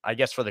 But I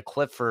guess for the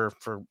clip for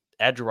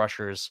edge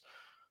rushers,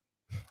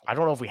 I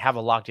don't know if we have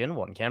a locked in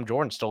one. Cam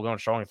Jordan's still going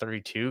strong at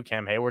 32.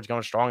 Cam Hayward's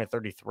going strong at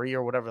 33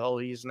 or whatever the hell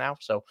he is now.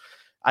 So,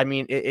 I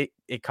mean,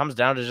 it comes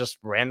down to just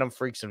random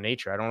freaks of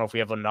nature. I don't know if we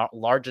have a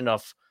large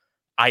enough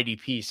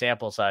IDP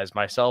sample size,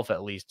 myself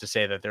at least, to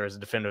say that there is a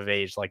definitive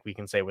age like we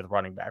can say with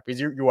running back. Because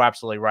you're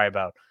absolutely right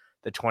about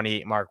the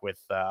 28 mark with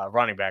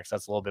running backs.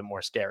 That's a little bit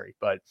more scary.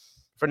 But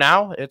for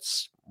now,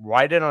 it's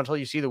ride in until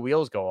you see the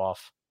wheels go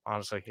off.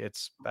 Honestly,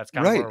 that's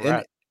kind of where we're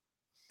at.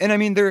 And I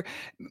mean, they're,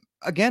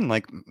 again,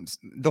 like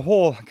the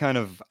whole kind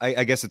of,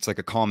 I guess it's like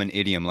a common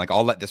idiom, like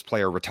I'll let this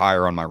player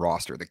retire on my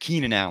roster, the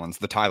Keenan Allens,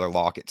 the Tyler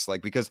Lockett's,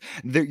 like, because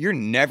you're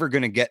never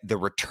going to get the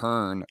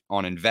return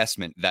on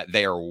investment that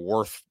they are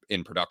worth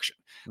in production.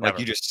 Never.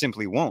 Like you just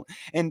simply won't.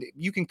 And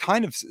you can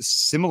kind of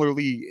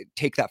similarly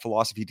take that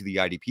philosophy to the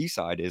IDP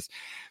side, is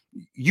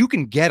you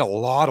can get a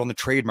lot on the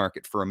trade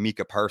market for a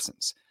Micah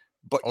Parsons,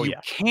 but you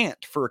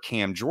can't for a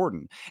Cam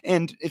Jordan.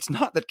 And it's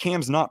not that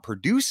Cam's not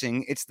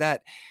producing, it's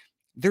that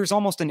there's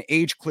almost an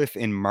age cliff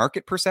in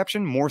market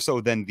perception, more so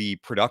than the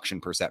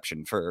production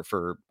perception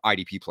for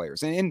IDP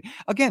players. And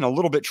again, a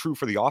little bit true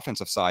for the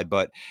offensive side,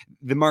 but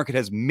the market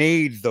has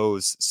made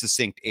those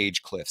succinct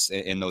age cliffs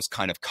in those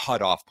kind of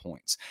cutoff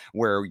points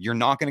where you're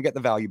not going to get the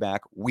value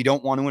back. We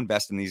don't want to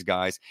invest in these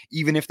guys.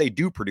 Even if they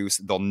do produce,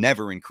 they'll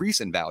never increase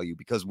in value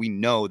because we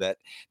know that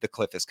the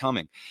cliff is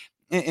coming.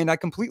 And I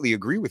completely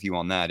agree with you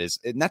on that.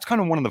 And that's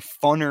kind of one of the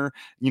funner,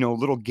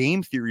 little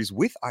game theories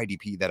with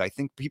IDP that I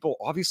think people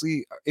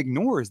obviously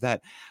ignore, is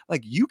that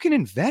like you can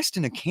invest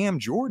in a Cam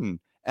Jordan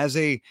as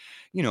a,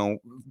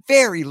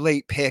 very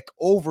late pick,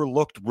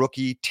 overlooked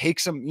rookie,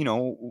 takes him,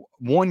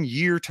 1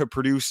 year to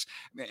produce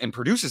and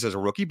produces as a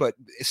rookie, but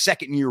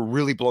second year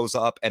really blows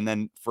up. And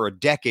then for a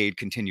decade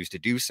continues to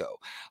do so.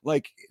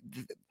 Like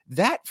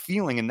that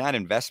feeling and that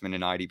investment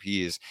in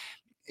IDP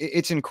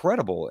it's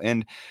incredible.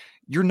 And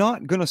you're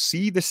not going to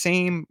see the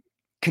same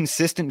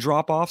consistent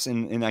drop-offs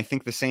and I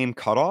think the same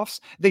cutoffs.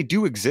 They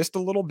do exist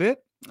a little bit,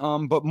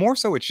 but more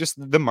so it's just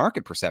the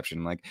market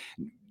perception. Like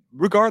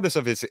regardless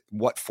of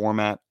what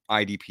format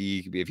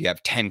IDP, if you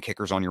have 10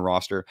 kickers on your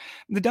roster,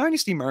 the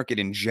dynasty market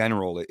in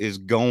general is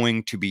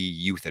going to be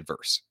youth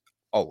adverse.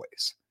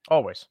 Always.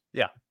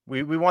 Yeah.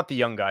 We want the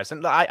young guys.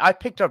 And I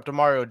picked up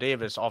Demario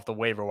Davis off the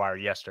waiver wire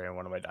yesterday in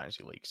one of my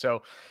dynasty leagues.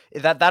 So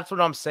that's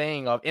what I'm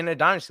saying of in a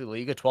dynasty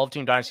league, a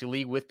 12-team dynasty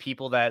league with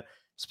people that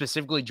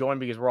specifically joined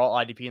because we're all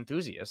IDP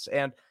enthusiasts.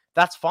 And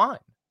that's fine.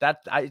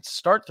 It's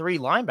start 3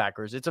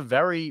 linebackers. It's a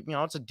very,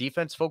 it's a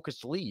defense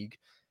focused league.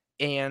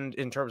 And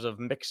in terms of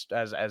mixed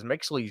as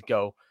mixed leagues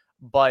go,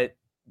 but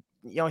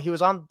he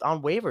was on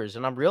waivers,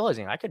 and I'm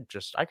realizing I could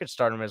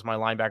start him as my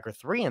linebacker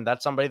 3, and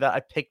that's somebody that I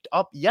picked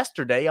up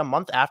yesterday, a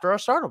month after our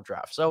startup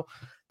draft. So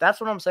that's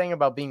what I'm saying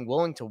about being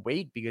willing to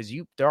wait, because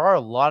there are a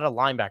lot of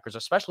linebackers,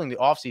 especially in the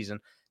offseason,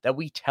 that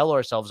we tell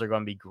ourselves are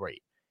going to be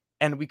great.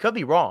 And we could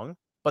be wrong,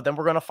 but then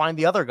we're going to find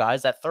the other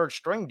guys, that third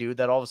string dude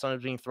that all of a sudden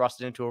is being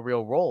thrusted into a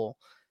real role,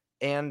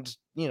 and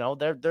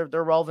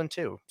they're relevant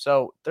too.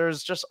 So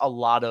there's just a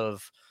lot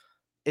of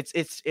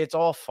it's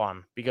all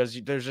fun, because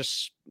there's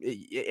just,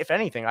 if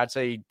anything, I'd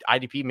say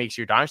IDP makes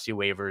your dynasty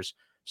waivers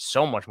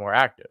so much more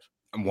active.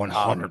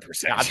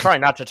 100%. I'm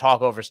trying not to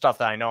talk over stuff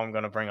that I know I'm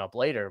going to bring up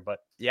later, but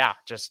yeah,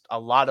 just a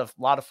lot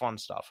of fun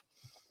stuff.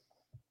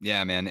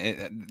 Yeah,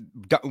 man.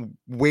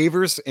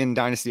 Waivers in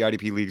dynasty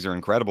IDP leagues are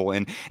incredible.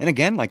 And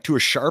again, like to a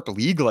sharp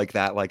league like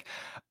that, like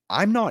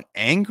I'm not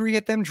angry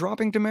at them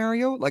dropping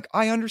Demario. Like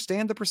I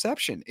understand the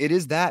perception. It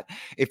is that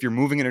if you're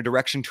moving in a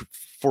direction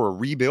for a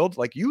rebuild,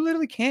 like you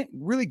literally can't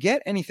really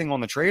get anything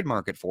on the trade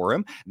market for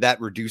him. That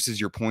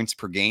reduces your points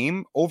per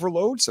game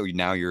overload. So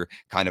now you're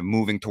kind of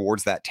moving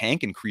towards that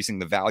tank, increasing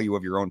the value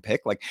of your own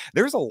pick. Like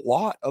there's a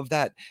lot of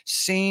that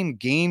same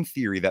game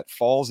theory that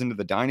falls into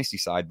the dynasty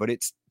side, but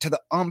it's to the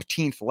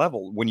umpteenth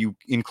level when you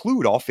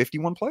include all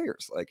 51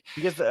 players. Like,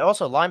 because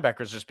also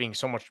linebackers just being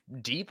so much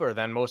deeper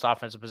than most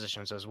offensive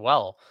positions as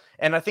well.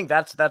 And I think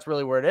that's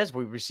really where it is.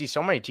 We see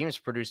so many teams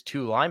produce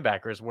 2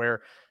 linebackers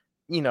where,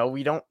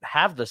 we don't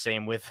have the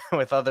same with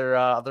with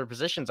other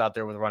positions out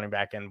there with running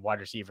back and wide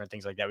receiver and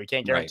things like that. We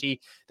can't right.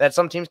 guarantee that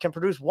some teams can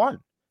produce 1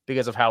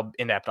 because of how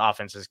inept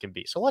offenses can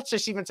be. So let's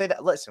just even say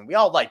that. Listen, we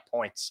all like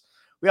points.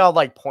 Well,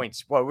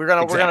 we're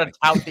gonna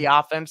tout the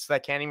offense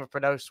that can't even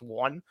produce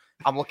 1.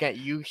 I'm looking at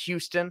you,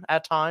 Houston,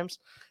 at times,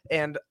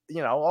 and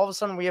all of a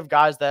sudden we have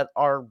guys that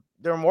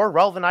they're more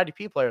relevant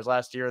IDP players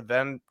last year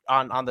than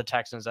on the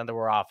Texans than there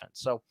were offense.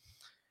 So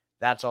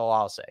that's all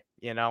I'll say.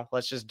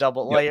 Let's just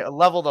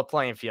level the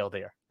playing field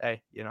here.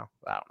 Hey, I don't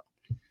know.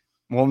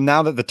 Well,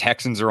 now that the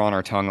Texans are on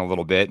our tongue a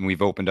little bit and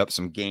we've opened up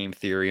some game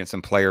theory and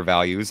some player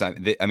values,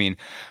 I mean,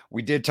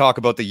 we did talk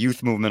about the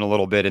youth movement a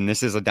little bit, and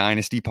this is a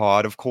dynasty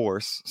pod, of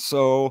course.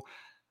 So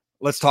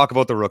let's talk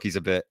about the rookies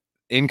a bit.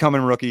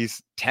 Incoming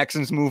rookies,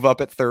 Texans move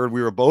up at 3rd.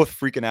 We were both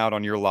freaking out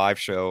on your live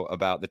show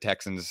about the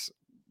Texans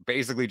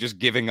basically just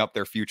giving up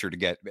their future to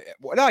get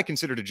what I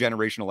considered a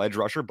generational edge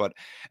rusher, but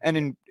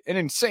an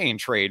insane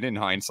trade in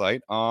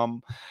hindsight.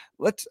 I'll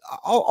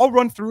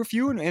run through a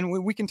few and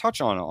we can touch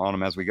on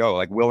them as we go.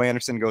 Like Will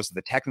Anderson goes to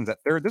the Texans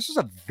at 3rd. This was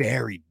a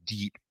very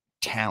deep,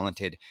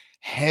 talented,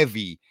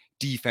 heavy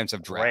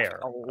defensive draft.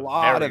 A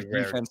lot of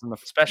defense,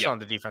 especially on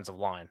the defensive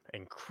line.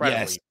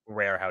 Incredibly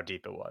rare how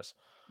deep it was.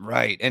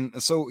 Right.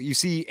 And so you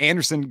see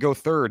Anderson go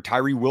 3rd,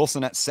 Tyree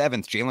Wilson at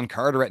 7th, Jalen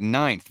Carter at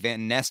 9th,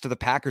 Van Ness to the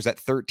Packers at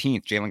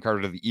 13th, Jalen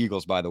Carter to the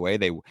Eagles, by the way.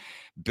 They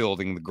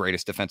building the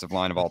greatest defensive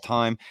line of all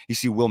time. You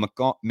see Will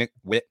McDonald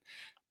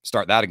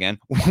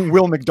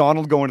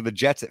going to the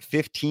Jets at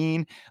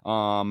 15.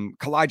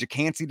 Kalijah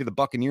Cansey to the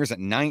Buccaneers at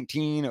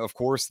 19. Of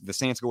course, the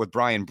Saints go with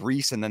Brian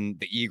Brees, and then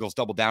the Eagles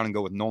double down and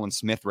go with Nolan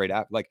Smith right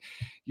after. Like,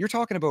 you're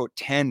talking about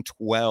 10,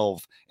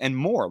 12, and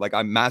more. Like,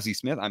 I'm Mazi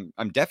Smith.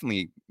 I'm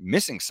definitely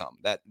missing some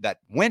that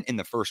went in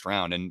the first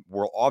round, and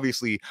will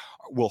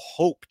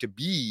hope to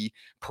be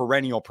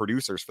perennial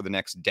producers for the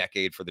next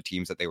decade for the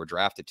teams that they were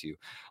drafted to.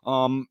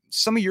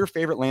 Some of your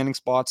favorite landing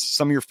spots,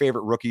 some of your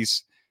favorite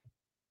rookies,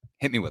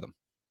 hit me with them.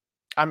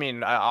 I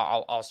mean,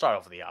 I'll start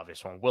off with the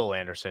obvious one. Will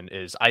Anderson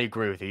I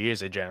agree with you. He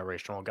is a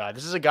generational guy.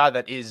 This is a guy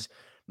that is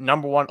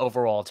number 1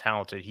 overall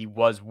talented. He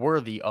was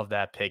worthy of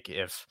that pick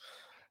if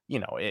we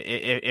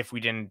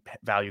didn't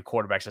value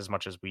quarterbacks as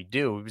much as we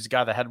do. He was a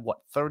guy that had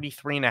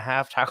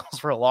 33.5 tackles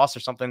for a loss or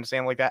something,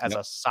 saying like that as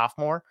a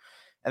sophomore,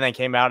 and then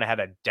came out and had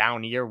a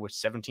down year with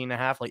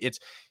 17.5. Like,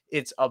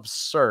 it's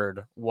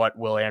absurd what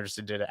Will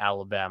Anderson did at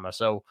Alabama.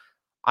 So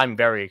I'm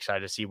very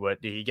excited to see what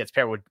he gets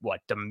paired with.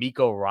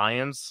 DeMeco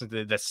Ryans,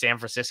 the San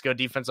Francisco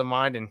defensive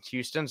mind in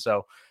Houston.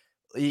 So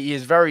he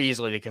is very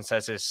easily the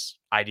consensus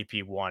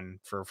IDP 1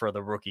 for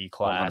the rookie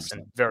class, 100%.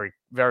 And very,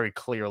 very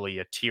clearly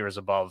a tiers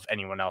above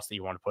anyone else that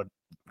you want to put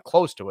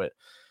close to it.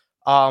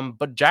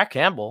 But Jack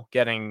Campbell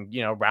getting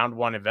round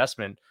 1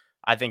 investment,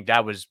 I think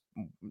that was,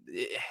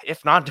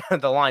 if not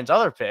the Lions'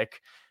 other pick,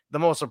 the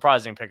most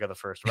surprising pick of the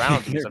first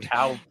round because of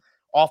how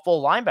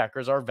off-ball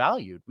linebackers are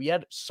valued. We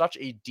had such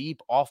a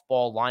deep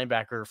off-ball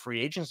linebacker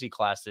free agency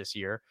class this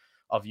year.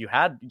 You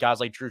had guys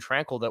like Drew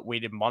Tranquil that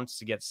waited months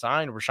to get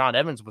signed. Rashaan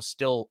Evans was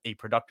still a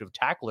productive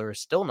tackler, is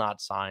still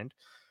not signed.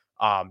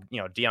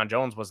 Deion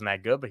Jones wasn't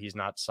that good, but he's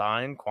not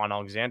signed. Quan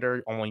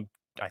Alexander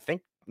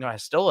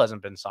still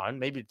hasn't been signed.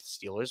 Maybe it's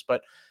the Steelers,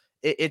 but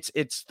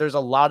there was a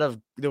lot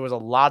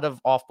of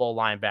off-ball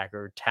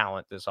linebacker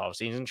talent this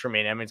offseason.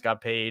 Tremaine Edmonds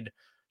got paid.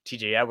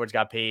 TJ Edwards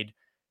got paid.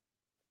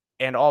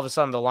 And all of a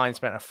sudden, the Lions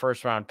spent a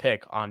first-round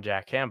pick on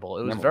Jack Campbell.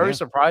 It was very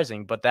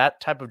surprising, but that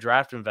type of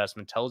draft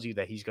investment tells you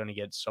that he's going to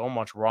get so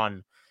much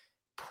run,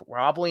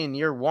 probably in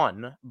year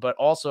 1, but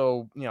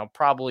also,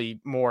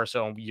 probably more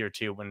so in year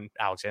 2 when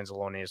Alex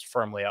Anzalone is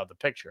firmly out of the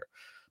picture.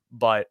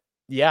 But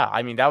yeah,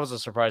 I mean, that was a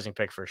surprising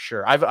pick for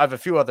sure. I've a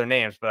few other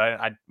names, but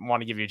I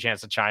want to give you a chance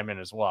to chime in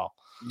as well.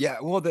 Yeah,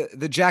 well,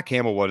 the Jack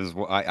Campbell one is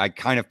I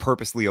kind of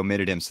purposely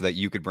omitted him so that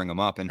you could bring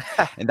him up, and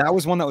that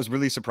was one that was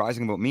really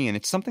surprising about me, and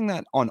it's something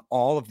that on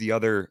all of the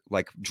other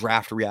like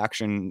draft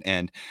reaction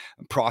and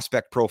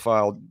prospect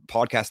profile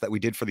podcasts that we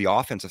did for the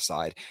offensive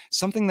side,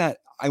 something that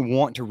I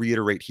want to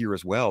reiterate here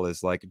as well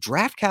is like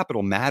draft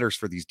capital matters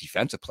for these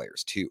defensive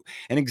players too.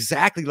 And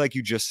exactly like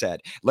you just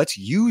said, let's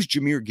use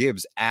Jahmyr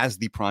Gibbs as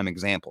the prime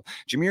example.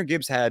 Jahmyr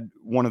Gibbs had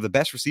one of the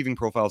best receiving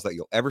profiles that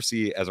you'll ever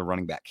see as a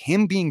running back.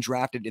 Him being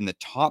drafted in the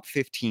top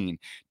 15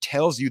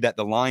 tells you that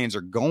the Lions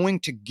are going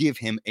to give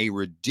him a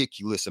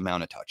ridiculous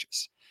amount of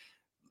touches.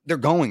 They're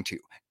going to.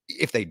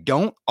 If they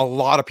don't, a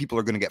lot of people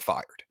are going to get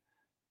fired.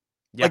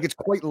 Yep. Like, it's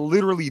quite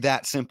literally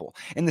that simple.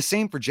 And the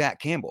same for Jack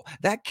Campbell.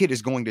 That kid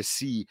is going to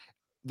see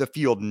the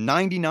field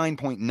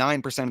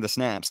 99.9% of the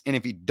snaps. And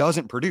if he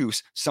doesn't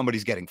produce,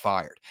 somebody's getting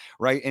fired,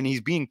 right? And he's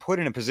being put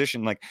in a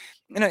position like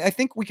And I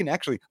think we can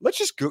actually, let's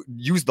just go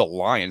use the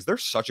Lions. They're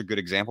such a good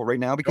example right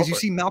now because you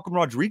see Malcolm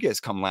Rodriguez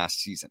come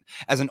last season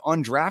as an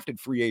undrafted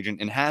free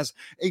agent and has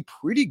a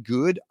pretty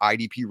good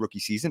IDP rookie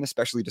season,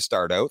 especially to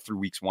start out through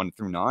weeks 1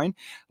 through 9.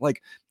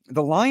 Like,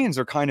 the Lions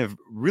are kind of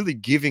really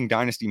giving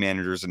dynasty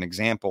managers an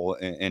example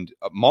and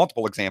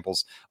multiple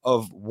examples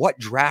of what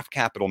draft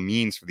capital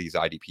means for these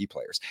IDP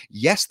players.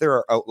 Yes, there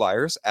are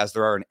outliers as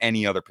there are in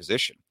any other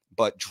position,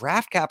 but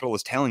draft capital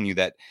is telling you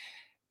that,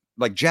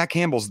 like, Jack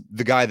Campbell's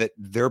the guy that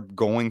they're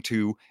going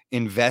to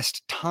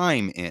invest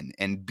time in,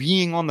 and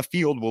being on the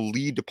field will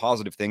lead to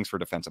positive things for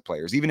defensive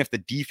players. Even if the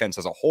defense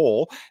as a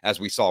whole, as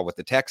we saw with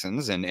the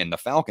Texans and the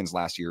Falcons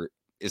last year,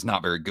 is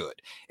not very good,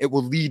 it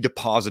will lead to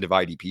positive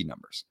IDP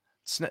numbers.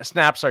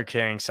 Snaps are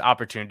kings,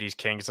 opportunities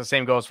kings. The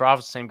same goes for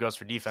offense, the same goes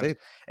for defense.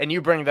 And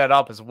you bring that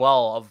up as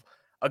well, of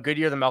a good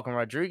year that Malcolm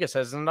Rodriguez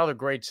has. Another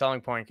great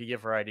selling point you could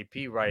give for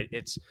IDP, right?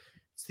 It's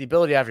the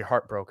ability to have your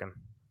heart broken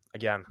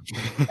again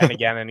and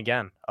again and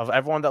again. Of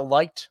everyone that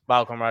liked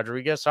Malcolm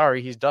Rodriguez,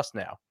 sorry, he's dust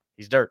now.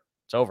 He's dirt.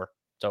 It's over.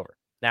 It's over.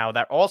 Now,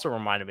 that also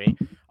reminded me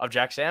of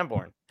Jack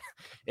Sanborn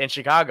in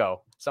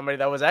Chicago, somebody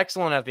that was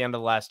excellent at the end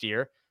of last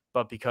year,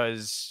 but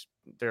because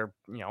they're,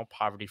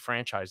 poverty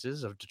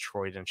franchises of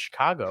Detroit and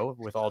Chicago,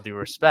 with all due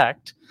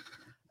respect,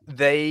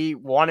 they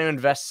want to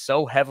invest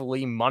so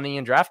heavily money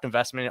in draft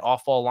investment in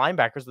off-ball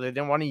linebackers that they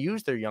didn't want to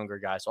use their younger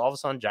guys. So all of a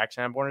sudden, Jack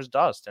Sanborn is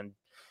dust. And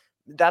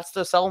that's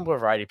the selling point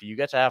of IDP. You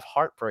get to have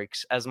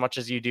heartbreaks as much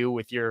as you do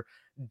with your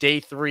day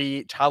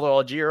 3 Tyler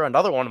Algier,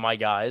 another one of my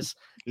guys,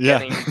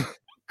 getting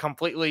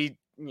completely,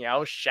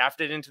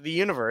 shafted into the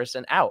universe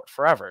and out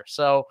forever.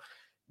 So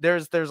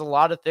there's a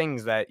lot of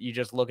things that you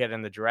just look at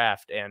in the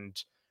draft.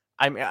 And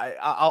I mean,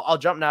 I'll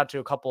jump now to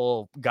a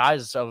couple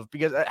guys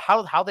because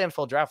how the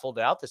NFL draft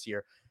folded out this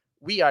year.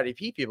 We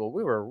IDP people,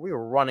 we were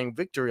running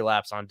victory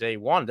laps on day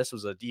 1. This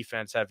was a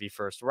defense heavy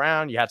first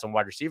round. You had some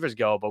wide receivers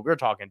go, but we were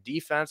talking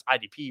defense.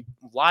 IDP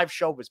live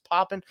show was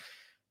popping.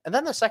 And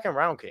then the second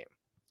round came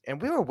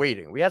and we were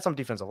waiting. We had some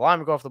defensive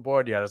linemen go off the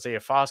board. You had Isaiah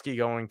Foskey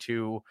going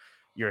to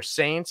your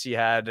Saints. You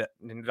had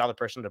another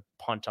person to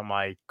punt on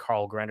my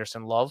Carl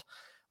Granderson love.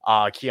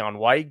 Keon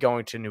White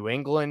going to New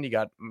England. You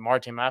got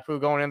Martin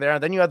Mapu going in there.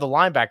 And then you had the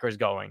linebackers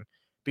going,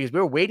 because we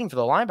were waiting for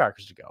the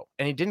linebackers to go.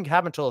 And it didn't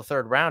happen until the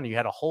third round. You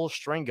had a whole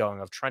string going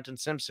of Trenton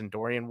Simpson,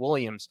 Dorian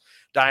Williams,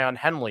 Dion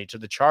Henley to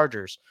the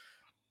Chargers.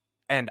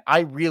 And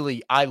I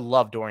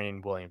love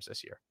Dorian Williams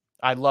this year.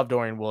 I love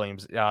Dorian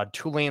Williams,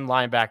 Tulane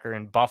linebacker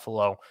in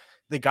Buffalo,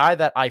 the guy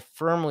that I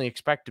firmly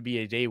expect to be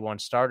a day 1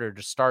 starter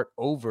to start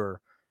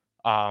over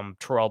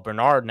Terrell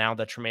Bernard now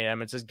that Tremaine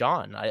Edmonds is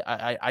gone.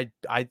 I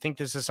think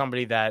this is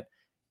somebody that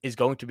is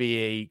going to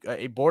be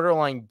a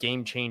borderline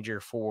game changer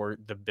for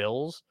the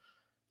Bills.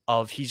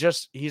 He's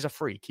a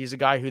freak. He's a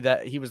guy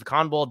he was the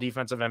Cotton Bowl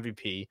defensive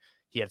MVP.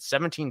 He had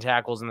 17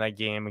 tackles in that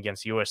game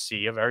against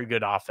USC, a very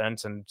good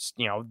offense, and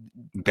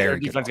their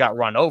defense got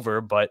run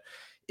over, but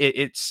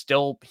it's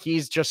still,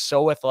 he's just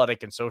so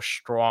athletic and so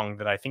strong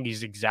that I think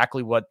he's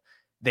exactly what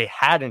they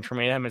had in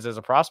Tremaine Edmonds as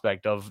a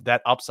prospect, of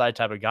that upside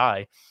type of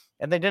guy.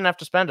 And they didn't have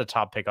to spend a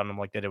top pick on him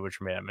like they did with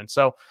Tremaine Edmonds.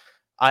 So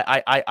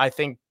I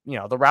think,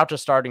 the route to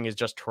starting is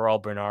just Terrell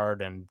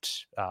Bernard and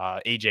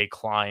AJ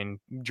Klein,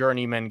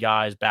 journeyman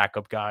guys,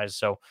 backup guys.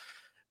 So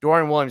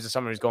Dorian Williams is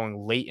someone who's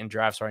going late in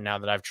drafts right now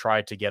that I've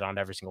tried to get on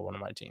every single one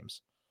of my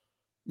teams.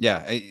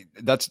 Yeah,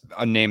 that's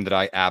a name that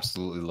I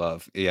absolutely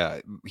love. Yeah,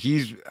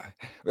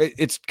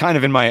 it's kind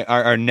of in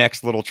our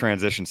next little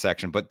transition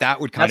section, but that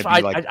would kind of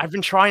be like, I've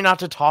been trying not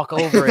to talk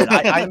over it.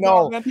 I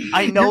know,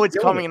 it's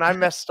coming, and I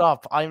messed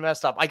up.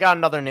 I got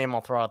another name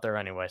I'll throw out there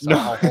anyway. So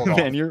I'll hold on.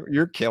 Man,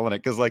 you're killing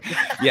it, because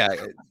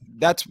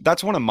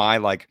that's one of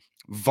my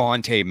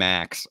Vontae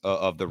Max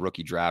of the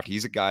rookie draft.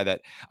 He's a guy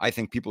that I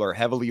think people are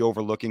heavily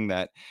overlooking,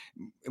 that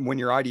when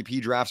your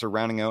IDP drafts are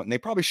rounding out, and they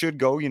probably should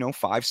go,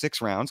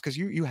 5-6 rounds, because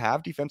you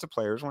have defensive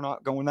players. We're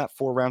not going that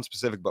 4-round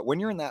specific, but when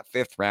you're in that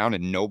 5th round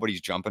and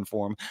nobody's jumping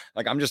for him,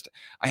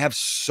 I have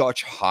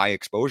such high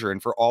exposure.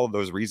 And for all of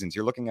those reasons,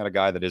 you're looking at a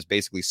guy that is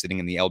basically sitting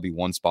in the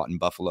LB1 spot in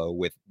Buffalo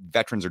with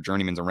veterans or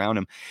journeymans around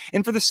him.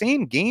 And for the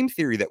same game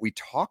theory that we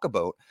talk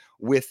about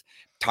with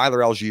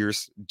Tyler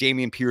Algiers,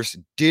 Dameon Pierce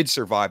did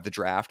survive the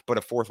draft, but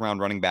a 4th-round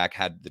running back,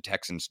 had the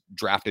Texans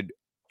drafted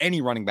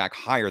any running back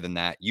higher than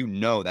that,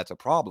 that's a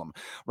problem,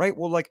 right?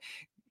 Well, it's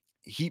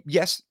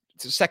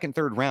a 2nd,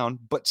 3rd round,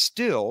 but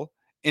still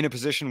in a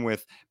position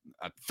with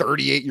a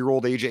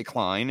 38-year-old AJ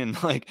Klein and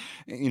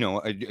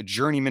a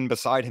journeyman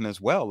beside him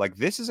as well.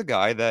 This is a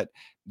guy that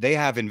they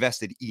have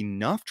invested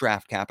enough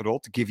draft capital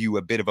to give you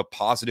a bit of a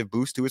positive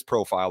boost to his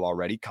profile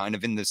already, kind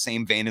of in the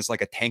same vein as a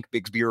Tank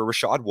Bigsby or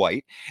Rachaad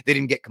White. They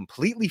didn't get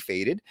completely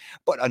faded,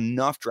 but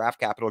enough draft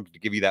capital to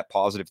give you that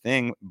positive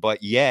thing,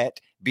 but yet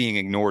being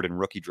ignored in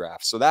rookie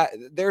drafts. So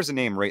there's a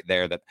name right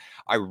there that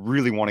I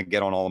really want to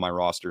get on all of my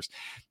rosters.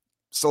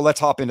 So let's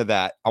hop into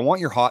that. I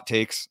want your hot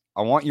takes.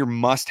 I want your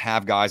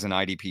must-have guys in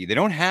IDP. They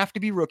don't have to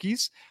be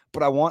rookies,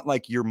 but I want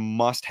your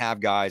must-have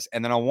guys,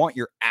 and then I want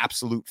your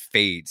absolute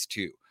fades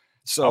too.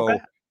 So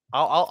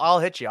I'll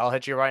hit you. I'll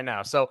hit you right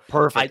now. So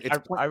Perfect.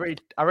 I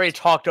already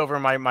talked over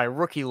my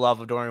rookie love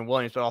of Dorian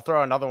Williams, but I'll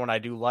throw another one I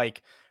do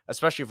like,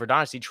 especially for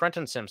Dynasty,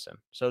 Trenton Simpson.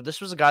 So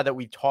this was a guy that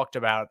we talked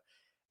about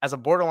as a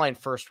borderline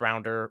first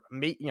rounder,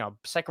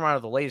 second round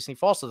of the latest, and he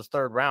falls to the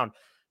third round.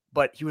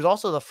 But he was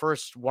also the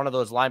first one of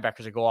those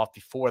linebackers to go off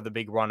before the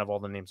big run of all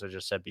the names I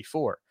just said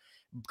before.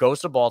 Goes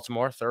to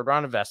Baltimore, third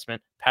round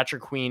investment.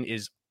 Patrick Queen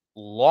is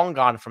long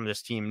gone from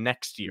this team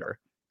next year.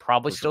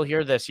 Probably still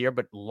here this year,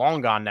 but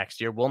long gone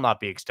next year. Will not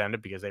be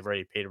extended because they've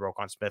already paid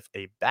Roquan Smith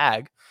a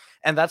bag.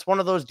 And that's one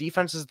of those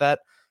defenses that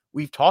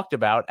we've talked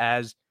about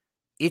as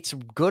it's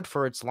good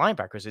for its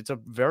linebackers. It's a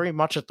very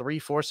much a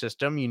 3-4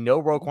 system. You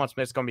know Roquan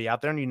Smith's going to be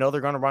out there, and you know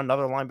they're going to run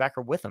another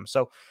linebacker with him.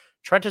 So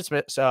Trenton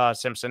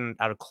Simpson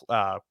out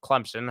of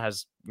Clemson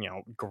has,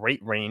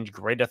 great range,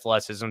 great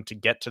athleticism to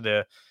get to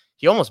the –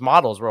 he almost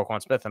models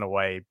Roquan Smith in a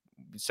way,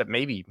 except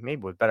maybe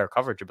with better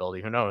coverage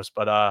ability. Who knows?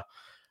 But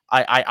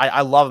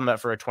I love him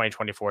for a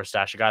 2024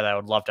 stash, a guy that I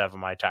would love to have in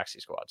my taxi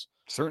squads.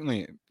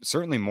 Certainly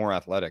more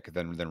athletic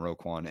than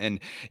Roquan. And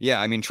yeah,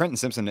 I mean, Trenton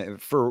Simpson,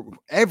 for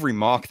every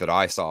mock that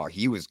I saw,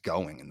 he was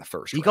going in the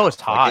first round. Goes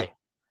high.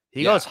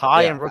 He goes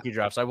high in rookie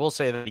drafts. I will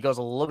say that he goes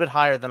a little bit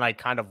higher than I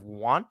kind of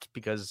want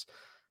because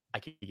I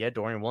could get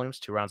Dorian Williams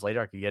 2 rounds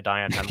later. I could get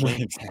Diane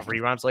Henley 3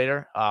 rounds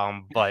later.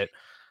 But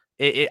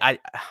I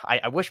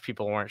wish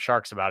people weren't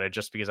sharks about it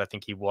just because I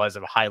think he was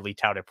a highly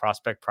touted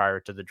prospect prior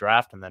to the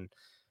draft and then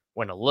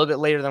went a little bit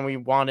later than we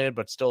wanted,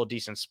 but still a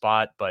decent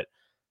spot. But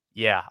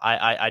yeah,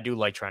 I do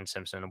like Trent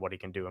Simpson and what he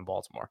can do in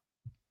Baltimore.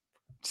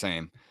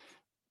 Same.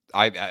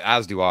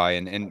 As do I.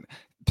 And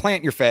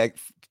plant your flag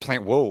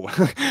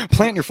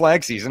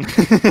season.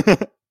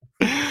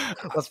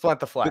 Let's plant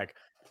the flag.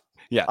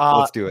 Yeah,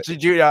 let's do it.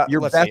 Did you,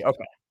 let's see.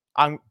 Okay.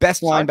 I'm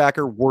best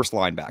linebacker, worst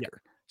linebacker. Yeah.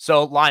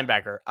 So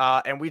linebacker,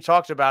 and we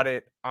talked about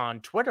it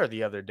on Twitter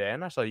the other day,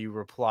 and I saw you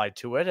replied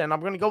to it, and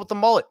I'm going to go with the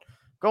mullet.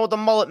 Go with the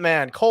mullet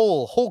man,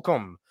 Cole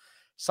Holcomb,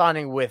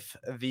 signing with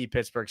the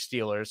Pittsburgh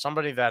Steelers,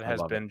 somebody that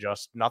has been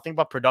just nothing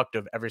but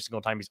productive every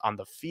single time he's on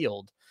the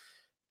field.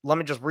 Let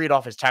me just read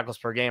off his tackles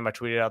per game. I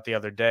tweeted out the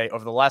other day.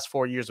 Over the last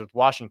 4 years with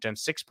Washington,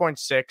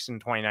 6.6 in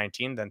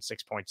 2019, then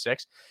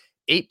 6.6,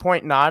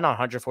 8.9 on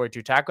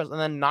 142 tackles, and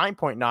then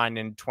 9.9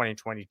 in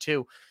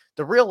 2022.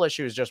 The real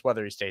issue is just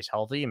whether he stays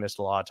healthy. He missed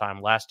a lot of time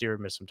last year,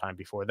 missed some time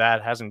before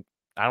that. I don't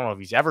know if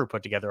he's ever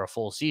put together a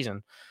full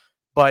season,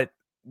 but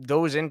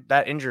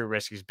that injury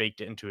risk is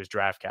baked into his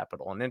draft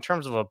capital. And in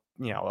terms of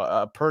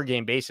a per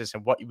game basis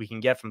and what we can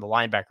get from the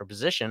linebacker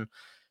position,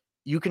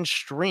 you can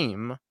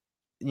stream,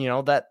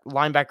 that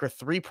linebacker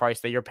 3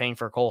 price that you're paying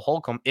for Cole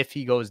Holcomb if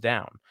he goes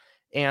down.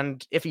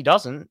 And if he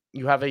doesn't,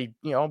 you have a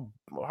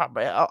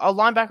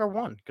linebacker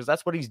 1, because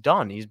that's what he's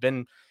done. He's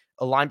been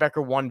a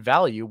linebacker 1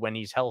 value when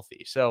he's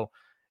healthy. So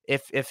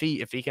if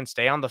he can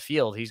stay on the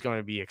field, he's going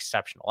to be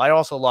exceptional. I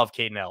also love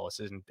Caden Ellis,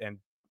 and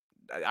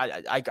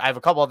I have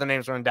a couple other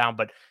names written down,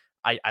 but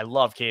I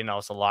love Caden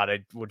Ellis a lot. I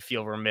would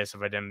feel remiss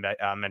if I didn't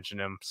mention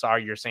him.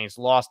 Sorry, your Saints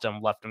lost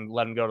him, let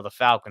him go to the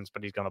Falcons,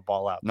 but he's going to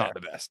ball out. Not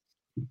the best.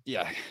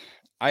 Yeah.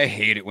 I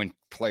hate it when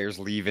players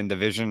leave in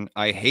division.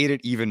 I hate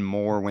it even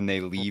more when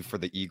they leave for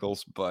the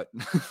Eagles, but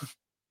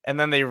and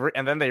then they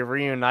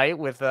reunite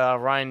with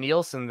Ryan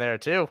Nielsen there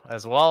too,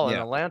 as well in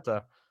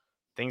Atlanta.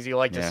 Things you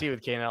like to see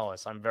with Caden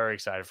Ellis. I'm very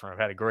excited for him.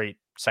 Had a great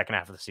second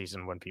half of the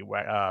season when Pete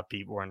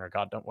Werner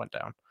went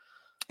down.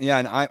 Yeah,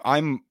 and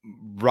I'm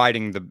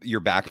riding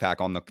your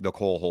backpack on the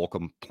Cole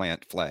Holcomb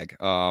plant flag.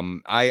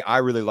 I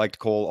really liked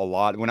Cole a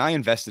lot. When I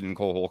invested in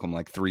Cole Holcomb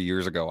like 3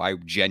 years ago, I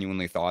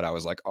genuinely thought, I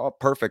was like, oh,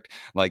 perfect.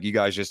 Like, you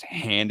guys just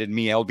handed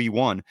me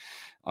LB1.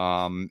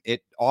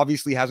 It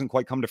obviously hasn't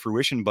quite come to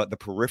fruition, but the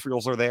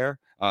peripherals are there.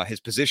 His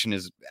position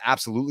is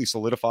absolutely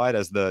solidified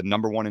as the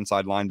number 1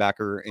 inside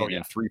linebacker in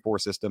a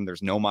 3-4 system.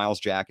 There's no Miles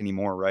Jack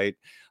anymore, right?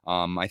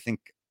 I think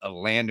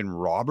Landon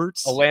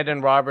Roberts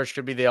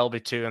should be the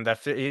LB2, and that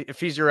if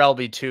he's your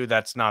LB2,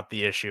 that's not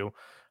the issue.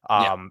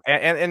 And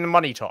the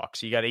money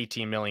talks. You got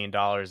 $18 million.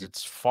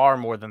 It's far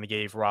more than they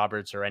gave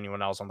Roberts or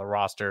anyone else on the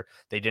roster.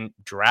 They didn't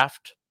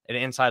draft an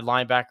inside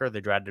linebacker.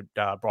 They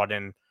brought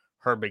in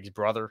Herbig's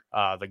brother,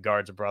 the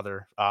guard's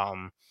brother,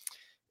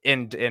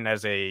 in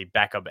as a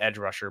backup edge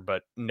rusher,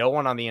 but no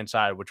one on the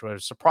inside, which I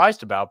was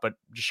surprised about, but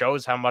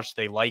shows how much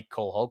they like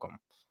Cole Holcomb.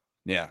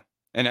 Yeah.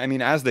 And I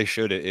mean, as they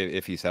should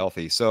if he's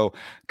healthy. So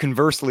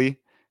conversely,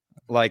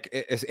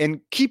 and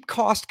keep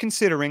cost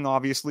considering,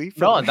 obviously.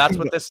 No, and that's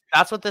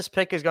what this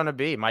pick is going to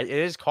be. It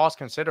is cost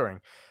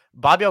considering.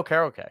 Bobby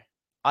Okereke.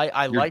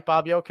 I like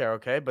Bobby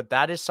Okereke, but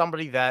that is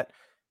somebody that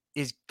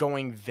is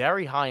going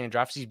very high in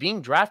drafts. He's being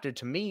drafted,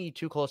 to me,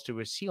 too close to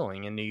his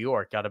ceiling in New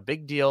York. Got a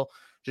big deal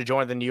to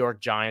join the New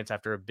York Giants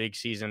after a big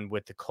season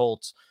with the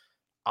Colts.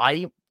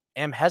 I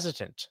am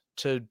hesitant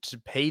to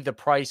pay the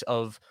price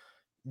of.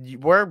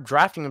 We're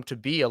drafting him to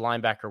be a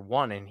linebacker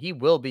 1, and he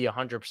will be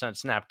 100%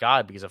 snap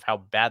guy because of how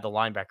bad the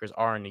linebackers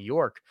are in New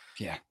York.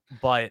 Yeah.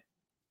 But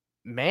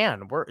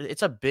man,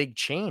 it's a big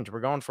change.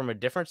 We're going from a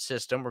different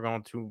system. We're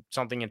going to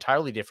something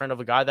entirely different of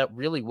a guy that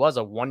really was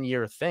a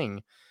 1-year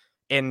thing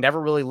and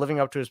never really living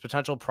up to his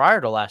potential prior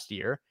to last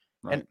year.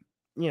 and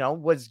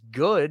was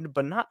good,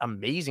 but not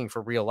amazing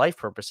for real life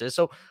purposes.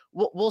 So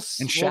we'll And we'll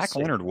Shaq see.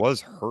 Leonard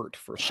was hurt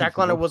for Shaq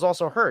Leonard was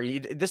also hurt.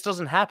 This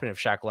doesn't happen if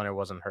Shaq Leonard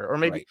wasn't hurt, or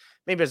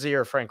maybe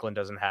Zaire Franklin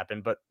doesn't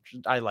happen. But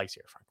I like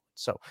Zaire Franklin,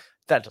 so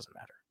that doesn't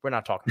matter. We're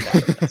not talking about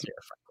Zaire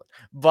Franklin,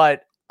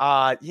 but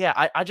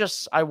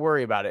I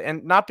worry about it,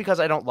 and not because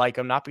I don't like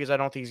him, not because I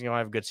don't think he's going to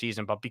have a good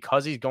season, but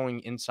because he's going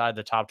inside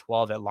the top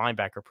 12 at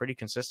linebacker pretty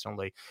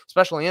consistently,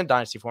 especially in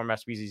dynasty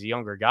formats because he's a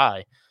younger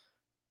guy.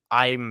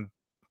 I'm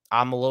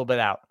a little bit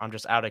out. I'm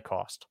just out at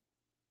cost.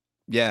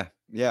 Yeah.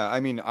 I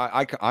mean,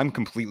 I'm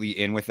completely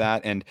in with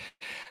that, and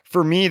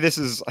for me, this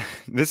is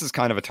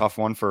kind of a tough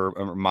one for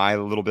my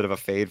little bit of a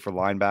fade for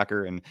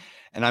linebacker,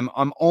 and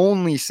I'm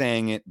only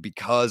saying it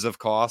because of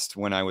cost.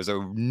 When I was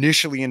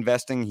initially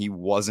investing, he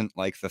wasn't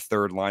like the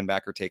third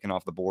linebacker taken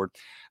off the board.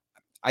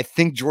 I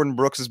think Jordan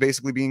Brooks is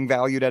basically being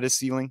valued at his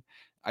ceiling.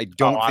 I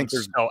don't think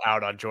there's so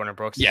out on Jordan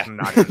Brooks. Yeah.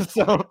 Not even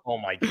oh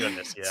my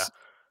goodness. Yeah.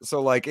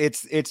 So like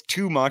it's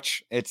too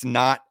much. It's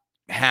not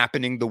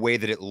happening the way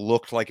that it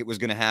looked like it was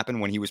going to happen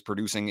when he was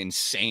producing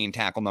insane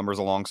tackle numbers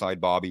alongside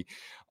Bobby.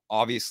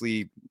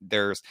 Obviously,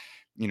 there's,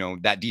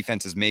 that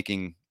defense is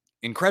making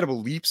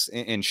incredible leaps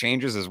and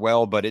changes as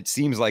well, but it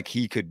seems like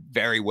he could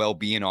very well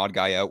be an odd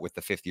guy out with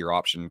the 5th-year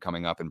option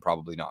coming up and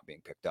probably not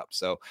being picked up.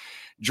 So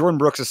Jordan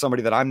Brooks is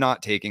somebody that I'm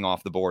not taking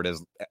off the board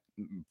as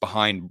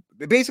behind.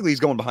 Basically,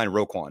 he's going behind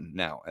Roquan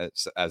now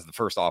as the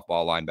first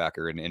off-ball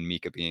linebacker, and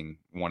Mika being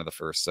one of the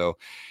first. So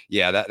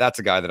yeah, that's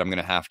a guy that I'm going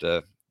to have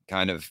to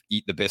kind of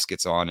eat the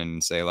biscuits on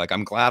and say, like,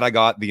 I'm glad I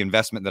got the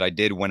investment that I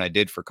did when I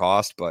did for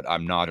cost, but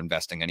I'm not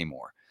investing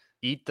anymore.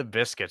 Eat the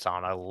biscuits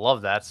on. I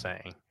love that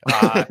saying.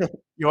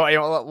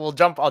 I'll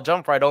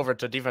jump right over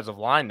to defensive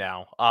line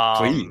now.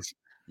 Please.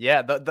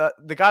 Yeah,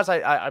 the guys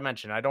I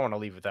mentioned, I don't want to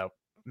leave without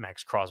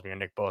Max Crosby or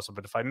Nick Bosa,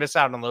 but if I miss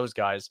out on those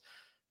guys,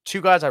 2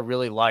 guys I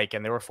really like,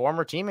 and they were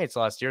former teammates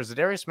last year,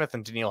 Zadarius Smith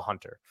and Danielle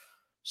Hunter.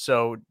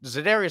 So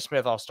Zadarius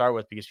Smith, I'll start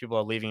with because people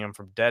are leaving him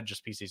for dead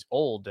just because he's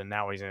old, and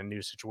now he's in a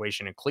new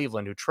situation in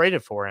Cleveland, who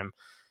traded for him.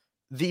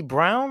 The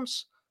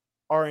Browns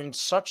are in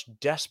such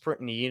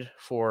desperate need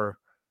for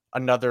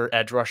another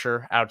edge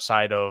rusher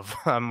outside of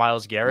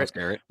Myles Garrett.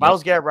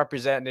 Myles Garrett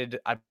represented,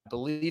 I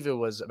believe it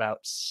was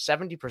about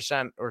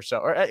 70% or so,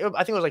 or I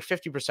think it was like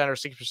 50% or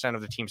 60%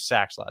 of the team's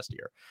sacks last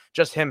year.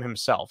 Just him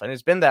himself. And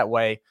it's been that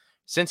way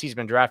since he's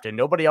been drafted.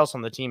 Nobody else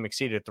on the team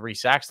exceeded 3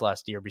 sacks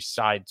last year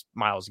besides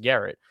Myles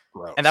Garrett.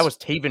 Gross. And that was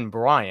Taven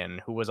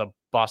Bryan, who was a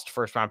bust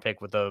first-round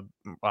pick with the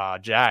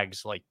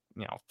Jags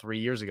 3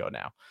 years ago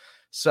now.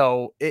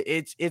 So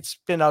it's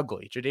been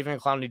ugly.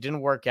 Jadeveon Clowney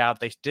didn't work out.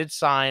 They did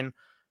sign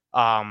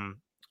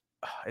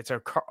it's a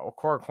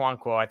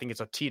Okoronkwo. I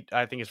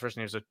think his first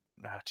name is a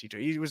T2.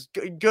 He was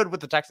good with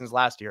the Texans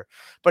last year,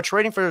 but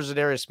trading for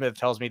Zadarius Smith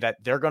tells me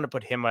that they're going to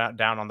put him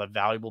down on the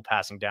valuable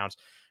passing downs.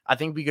 I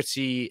think we could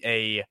see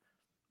a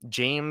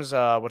James,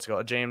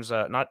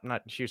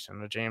 not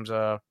Houston, James,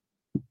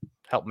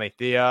 help me,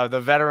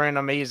 the veteran,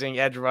 amazing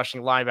edge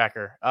rushing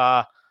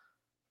linebacker.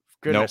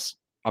 Goodness.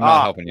 Nope. I'm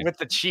not helping you. With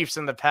the Chiefs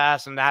in the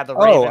past and had the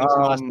Ravens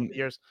in the last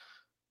years.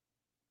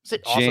 Is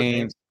it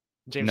James?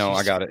 No, Houston?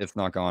 I got it. It's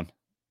not gone.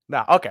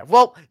 No, okay.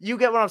 Well, you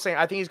get what I'm saying.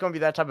 I think he's going to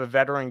be that type of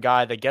veteran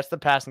guy that gets the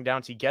passing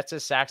downs. He gets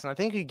his sacks, and I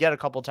think he get a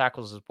couple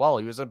tackles as well.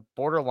 He was a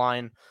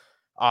borderline,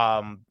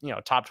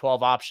 top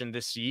 12 option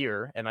this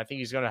year, and I think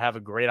he's going to have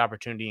a great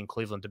opportunity in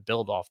Cleveland to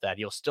build off that.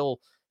 He'll still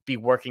be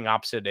working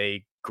opposite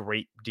a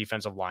great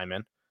defensive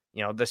lineman.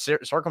 The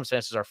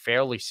circumstances are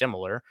fairly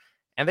similar,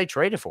 and they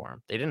traded for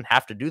him. They didn't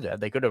have to do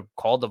that. They could have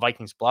called the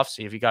Vikings bluff,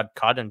 see if he got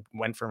cut, and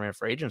went for him in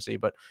free agency,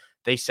 but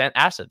they sent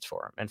assets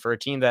for him. And for a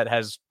team that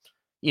has,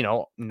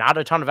 not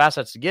a ton of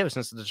assets to give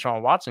since the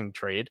Deshaun Watson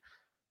trade,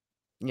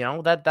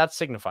 that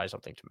signifies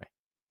something to me.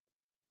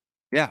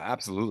 Yeah,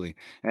 absolutely.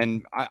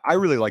 And I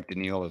really like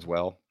Danielle as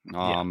well.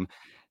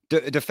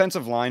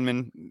 Defensive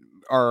linemen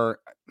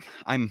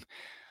I'm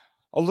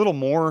a little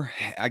more,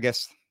 I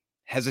guess,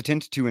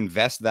 hesitant to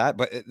invest that,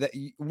 but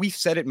we've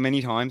said it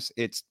many times.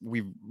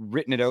 We've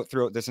written it out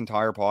throughout this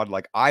entire pod.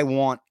 Like, I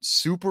want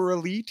super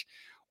elite,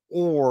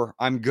 or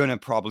I'm gonna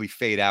probably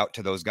fade out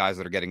to those guys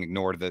that are getting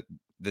ignored, the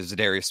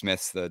Zadarius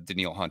Smiths, the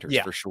Danielle Hunters,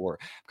 for sure.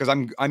 Because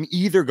I'm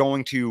either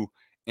going to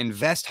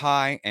invest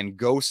high and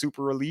go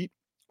super elite,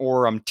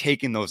 or I'm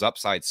taking those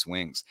upside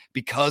swings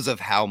because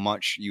of how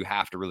much you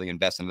have to really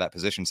invest into that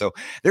position. So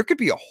there could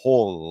be a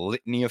whole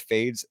litany of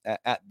fades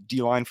at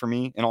D-line for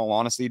me, in all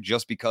honesty,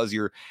 just because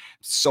you're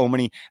so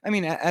many. I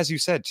mean, as you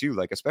said too,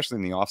 like, especially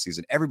in the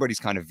offseason, everybody's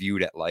kind of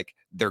viewed at like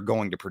they're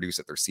going to produce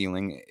at their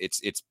ceiling.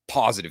 It's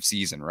positive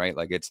season, right?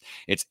 Like it's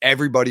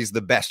everybody's the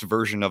best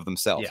version of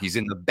themselves. He's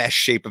in the best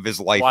shape of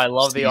his life. Well, I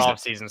love the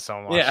offseason so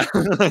much. Yeah.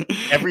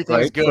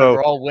 Everything's right? Good. So,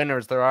 we're all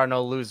winners. There are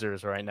no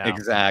losers right now.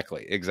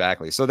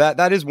 Exactly. So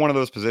that is one of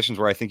those positions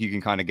where I think you can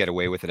kind of get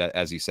away with it,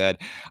 as you said.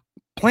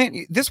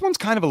 This one's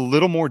kind of a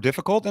little more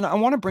difficult, and I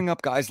want to bring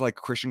up guys like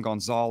Christian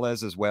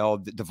Gonzalez as well,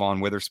 Devon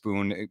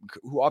Witherspoon,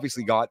 who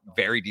obviously got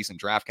very decent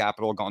draft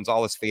capital.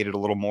 Gonzalez faded a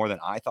little more than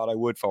I thought I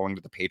would, falling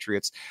to the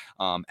Patriots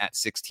at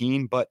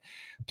 16. But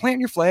plant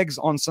your flags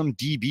on some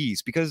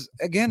DBs because,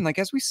 again, like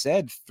as we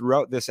said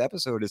throughout this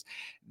episode, is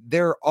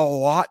they're a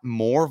lot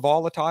more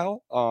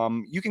volatile.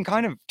 You can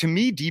kind of, to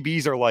me,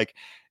 DBs are like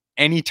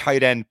any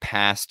tight end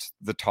past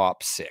the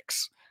top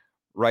 6.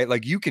 Right?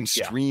 Like you can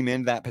stream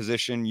in that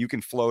position. You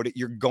can float it.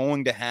 You're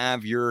going to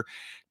have your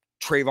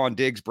Trayvon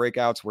Diggs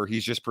breakouts where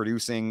he's just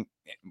producing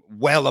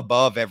well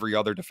above every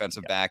other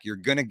defensive back. You're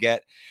going to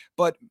get,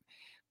 but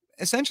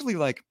essentially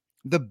like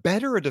the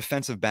better a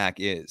defensive back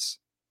is,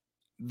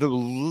 the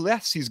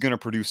less he's going to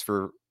produce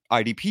for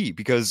IDP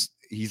because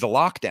he's a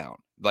lockdown.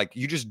 Like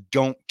you just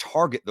don't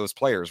target those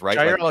players, right?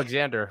 Jair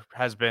Alexander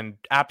has been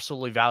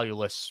absolutely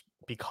valueless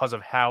because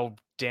of how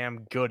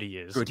damn good he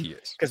is.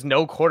 Because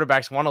no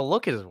quarterbacks want to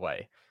look his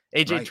way.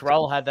 AJ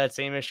Terrell had that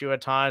same issue at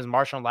times.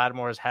 Marshawn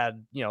Lattimore has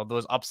had,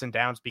 those ups and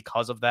downs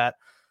because of that.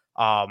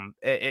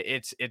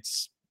 It's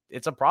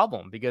a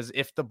problem because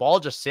if the ball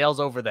just sails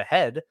over the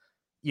head,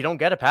 you don't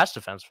get a pass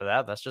defense for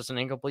that. That's just an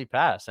incomplete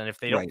pass. And if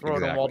they don't throw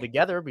them all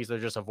together because they're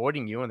just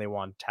avoiding you and they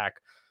want to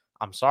attack,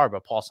 I'm sorry,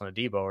 but Paulson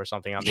Adebo or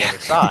something on the other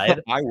side,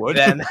 I would.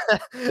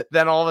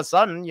 Then all of a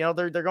sudden,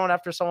 they're going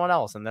after someone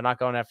else and they're not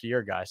going after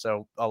your guy.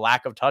 So a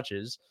lack of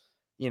touches,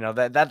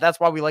 that's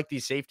why we like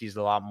these safeties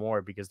a lot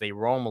more because they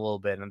roam a little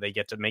bit and they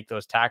get to make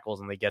those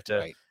tackles and they get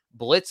to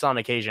blitz on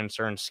occasion,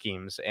 certain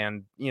schemes.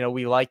 And,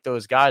 we like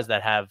those guys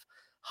that have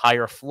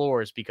higher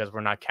floors because we're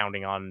not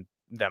counting on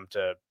them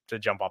to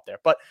jump up there.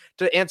 But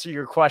to answer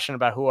your question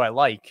about who I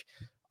like,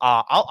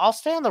 I'll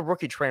stay on the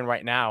rookie train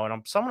right now, and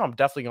I'm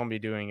definitely going to be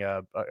doing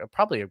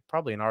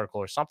probably an article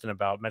or something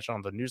about, mentioned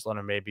on the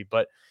newsletter maybe,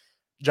 but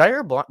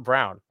Jair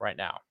Brown right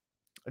now,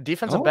 a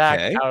defensive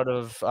back out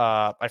of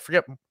I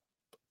forget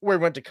where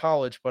he went to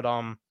college, but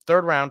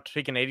third round,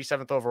 taken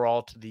 87th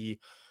overall to the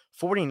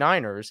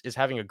 49ers, is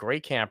having a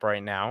great camp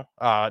right now,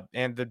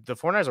 and the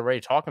 49ers are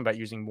already talking about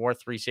using more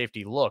 3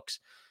 safety looks.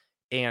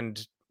 And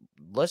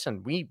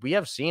listen, we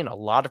have seen a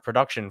lot of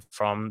production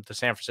from the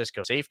San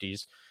Francisco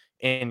safeties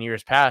in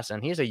years past,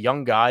 and he's a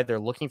young guy. They're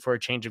looking for a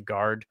change of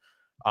guard,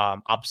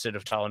 opposite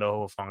of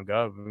Talanoa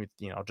Hufanga, with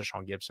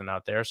Deshaun Gibson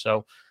out there.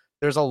 So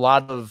there's a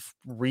lot of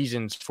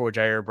reasons for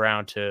Jair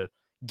Brown to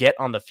get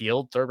on the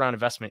field. Third round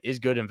investment is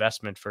good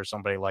investment for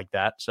somebody like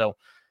that. So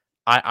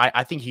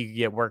I think he could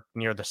get work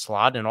near the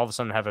slot and all of a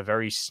sudden have a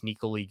very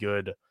sneakily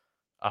good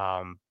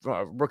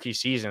rookie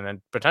season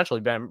and potentially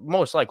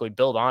most likely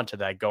build onto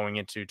that going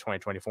into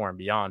 2024 and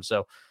beyond.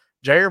 So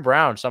Jair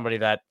Brown, somebody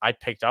that I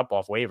picked up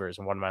off waivers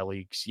in one of my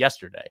leagues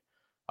yesterday.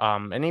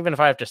 And even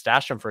if I have to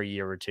stash him for a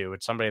year or two,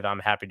 it's somebody that I'm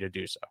happy to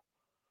do so.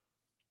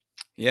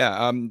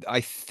 Yeah. I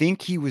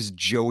think he was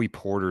Joey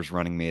Porter's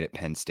running mate at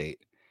Penn State.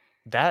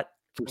 That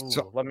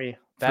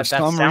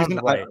sounds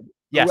right.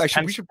 Yes,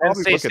 we should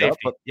probably look it up.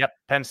 But... Yep.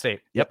 Penn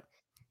State. Yep.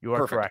 You are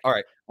perfect. Correct. All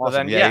right. Awesome. Well,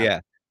 then, yeah.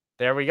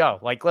 There we go.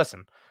 Like,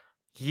 listen,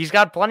 he's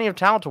got plenty of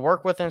talent to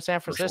work with in San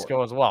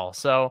Francisco as well.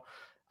 So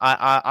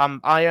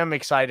I am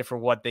excited for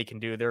what they can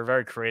do. They're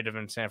very creative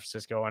in San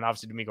Francisco, and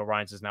obviously D'Amico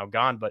Ryans is now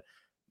gone, but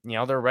they're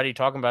already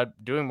talking about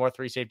doing more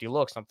 3 safety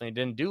looks, something they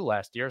didn't do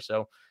last year.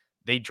 So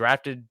they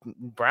drafted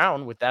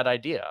Brown with that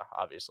idea,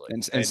 obviously.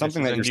 And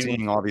something that you're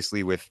seeing,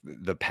 obviously, with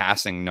the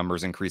passing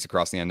numbers increase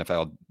across the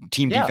NFL,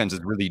 team defenses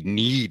really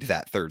need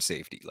that third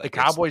safety. Like the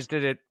Cowboys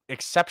did it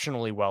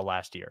exceptionally well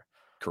last year.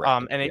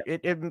 Correct. And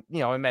it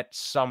meant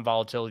some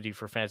volatility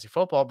for fantasy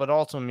football, but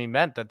ultimately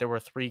meant that there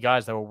were 3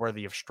 guys that were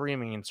worthy of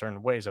streaming in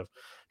certain ways of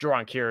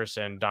Jaron Kearse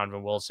and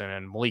Donovan Wilson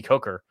and Malik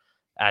Hooker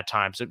at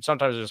times.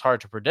 Sometimes it's hard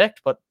to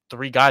predict, but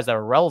 3 guys that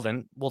are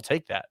relevant will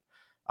take that.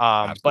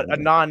 But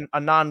a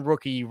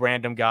non-rookie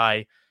random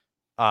guy,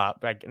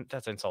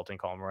 that's insulting,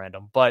 call him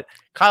random, but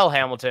Kyle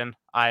Hamilton,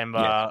 I'm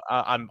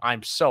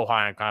so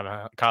high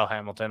on Kyle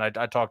Hamilton. I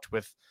talked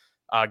with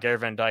Gary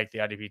Van Dyke, the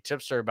IDP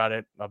tipster, about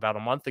it about a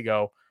month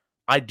ago.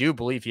 I do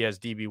believe he has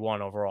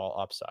DB1 overall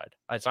upside.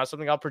 It's not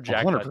something I'll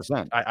project.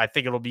 100%. I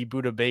think it'll be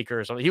Buda Baker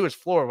or something. He was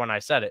floored when I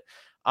said it.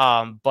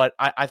 But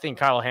I think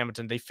Kyle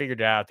Hamilton, they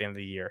figured it out at the end of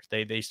the year.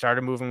 They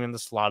started moving him in the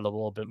slot a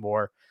little bit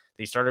more.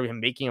 They started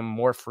making him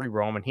more free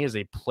roam, and he is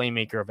a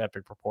playmaker of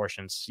epic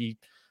proportions. He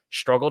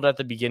struggled at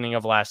the beginning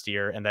of last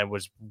year and then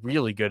was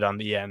really good on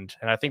the end.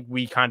 And I think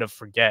we kind of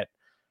forget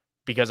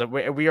because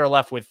we are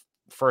left with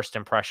first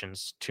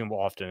impressions too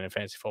often in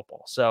fantasy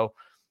football. So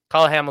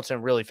Kyle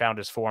Hamilton really found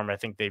his form. I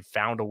think they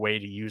found a way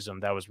to use him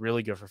that was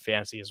really good for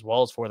fantasy as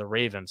well as for the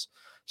Ravens.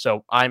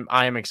 So I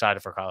am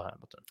excited for Kyle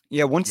Hamilton.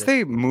 Yeah, once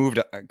they moved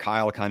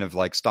Kyle, kind of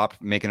like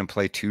stopped making him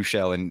play 2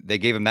 shell, and they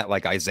gave him that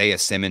like Isaiah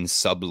Simmons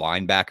sub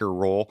linebacker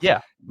role.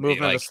 Yeah,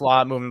 moving the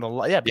slot, moving the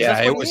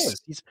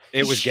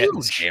it was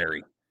getting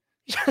scary.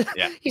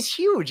 Yeah, he's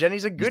huge, and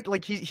he's a good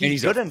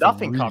he's good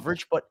enough in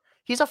coverage, but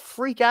he's a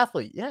freak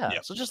athlete. Yeah,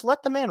 so just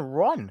let the man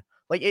run.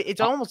 Like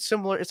it's almost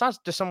similar. It's not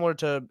dissimilar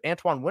to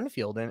Antoine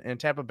Winfield in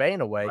Tampa Bay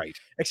in a way, Right.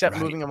 except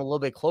Right. moving him a little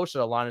bit closer to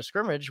the line of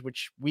scrimmage,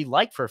 which we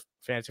like for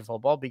fantasy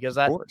football because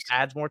that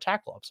adds more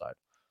tackle upside.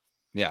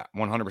 Yeah,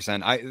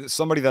 100%.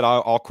 Somebody that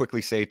I'll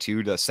quickly say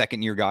too, the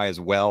second year guy as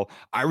well.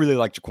 I really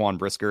like Jaquan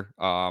Brisker.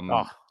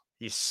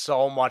 He's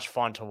so much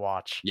fun to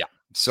watch. Yeah,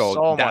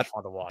 so much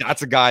fun to watch.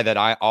 That's a guy that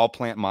I'll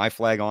plant my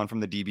flag on from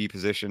the DB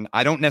position.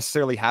 I don't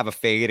necessarily have a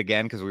fade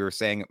again because we were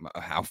saying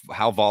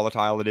how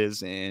volatile it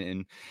is,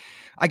 and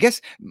I guess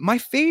my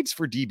fades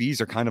for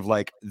DBs are kind of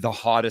like the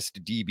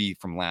hottest DB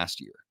from last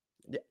year.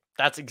 Yeah,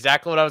 that's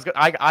exactly what I was.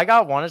 I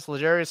got one. It's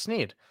L'Jarius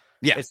Sneed.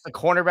 Yeah, it's the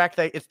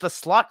cornerback it's the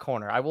slot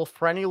corner. I will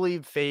perennially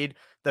fade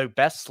the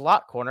best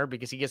slot corner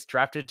because he gets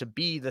drafted to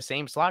be the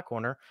same slot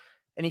corner,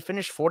 and he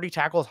finished 40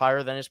 tackles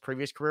higher than his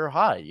previous career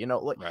high.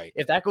 right.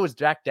 If that goes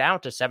back down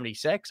to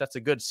 76, that's a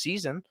good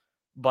season,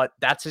 but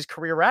that's his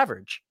career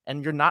average,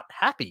 and you're not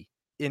happy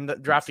in the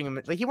drafting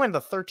him. Like he went in the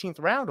 13th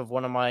round of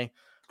one of my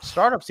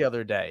startups the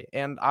other day,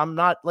 and I'm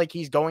not like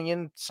he's going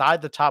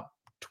inside the top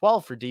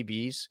 12 for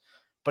DBs.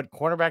 But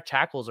cornerback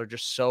tackles are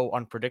just so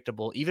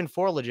unpredictable, even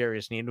for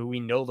L'Jarius Sneed, who we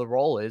know the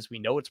role is. We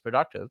know it's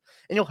productive,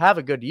 and you'll have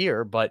a good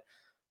year. But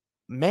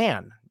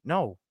man,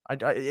 no,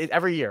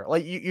 every year,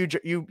 like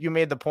you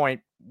made the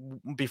point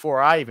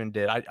before I even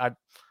did.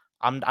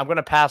 I'm going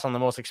to pass on the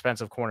most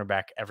expensive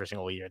cornerback every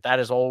single year. That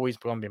is always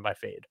going to be my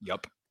fade.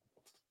 Yep.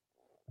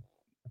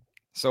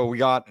 So we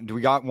got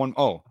one?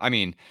 Oh, I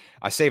mean,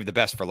 I saved the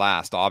best for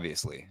last.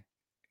 Obviously,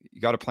 you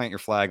got to plant your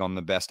flag on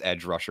the best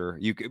edge rusher.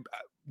 You could.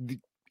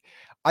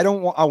 I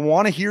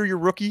want to hear your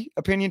rookie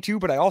opinion too,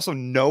 but I also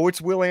know it's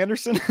Will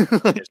Anderson.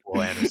 It's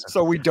Will Anderson.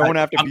 So we don't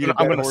have to beat a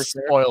dead horse.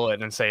 Spoil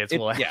it and say it's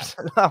Will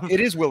Anderson. It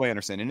is Will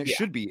Anderson, and it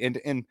should be.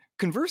 And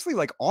conversely,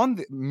 like on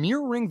the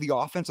mirroring the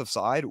offensive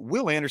side,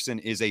 Will Anderson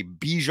is a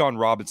Bijan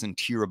Robinson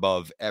tier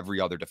above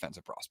every other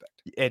defensive prospect.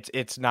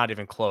 It's not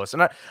even close.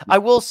 And I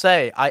will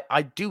say I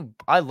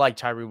like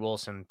Tyree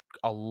Wilson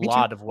a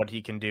lot of what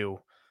he can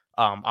do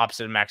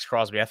opposite of Max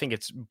Crosby. I think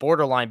it's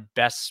borderline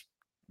best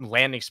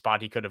landing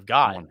spot he could have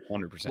got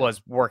 100%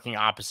 was working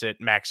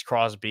opposite Max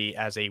Crosby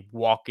as a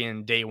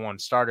walk-in day one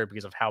starter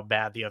because of how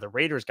bad the other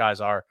Raiders guys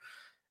are.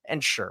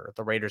 And sure,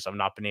 the Raiders have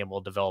not been able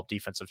to develop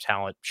defensive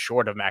talent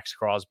short of Max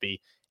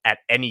Crosby at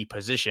any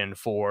position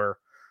for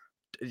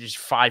just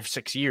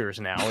 5-6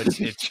 years now.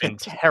 It's been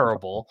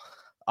terrible.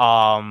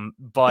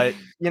 But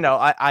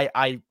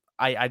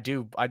I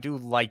do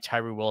like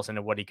Tyree Wilson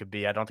and what he could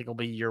be. I don't think it'll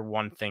be year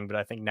one thing, but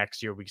I think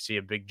next year we see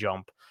a big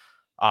jump.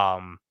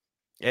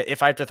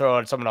 If I have to throw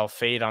out someone I'll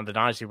fade on the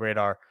Dynasty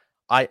radar,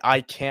 I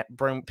can't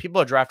bring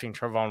people are drafting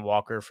Trevon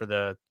Walker for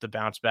the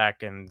bounce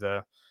back and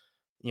the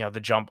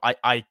jump.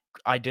 I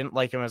didn't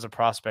like him as a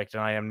prospect,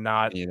 and I am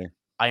not either.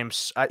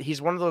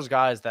 He's one of those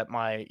guys that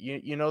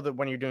that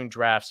when you're doing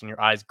drafts and your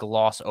eyes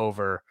gloss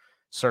over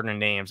certain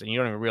names and you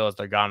don't even realize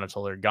they're gone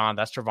until they're gone.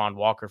 That's Trevon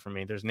Walker for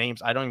me. There's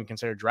names I don't even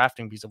consider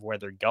drafting because of where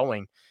they're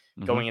going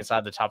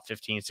inside the top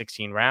 15,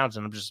 16 rounds,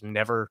 and I'm just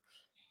never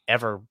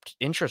ever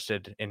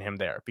interested in him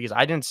there because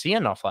I didn't see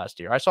enough last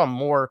year. I saw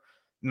more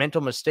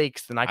mental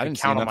mistakes than I could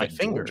count on my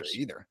fingers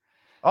either.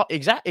 Oh,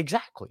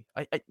 exactly.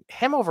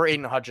 Him over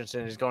Aiden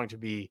Hutchinson is going to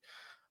be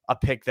a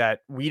pick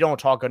that we don't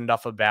talk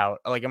enough about,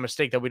 like a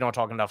mistake that we don't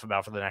talk enough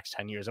about for the next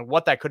 10 years and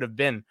what that could have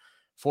been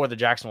for the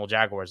Jacksonville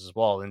Jaguars as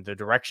well, and the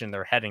direction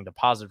they're heading, the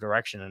positive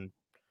direction, and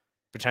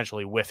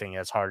potentially whiffing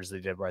as hard as they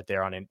did right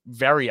there on a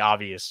very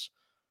obvious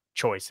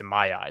choice in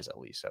my eyes, at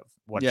least, of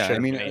what. Yeah, I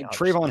mean,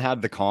 Trayvon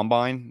had the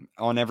combine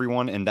on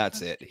everyone, and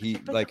that's it. He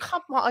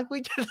come on,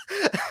 we did.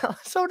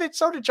 so did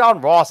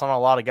John Ross on a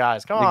lot of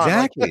guys. Come on,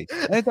 exactly.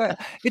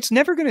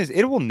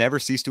 It will never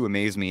cease to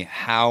amaze me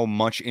how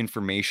much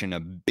information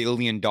a $1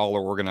 billion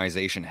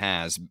organization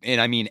has,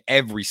 and I mean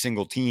every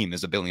single team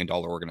is a $1 billion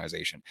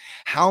organization.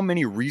 How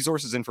many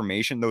resources,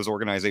 information those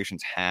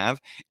organizations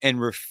have, and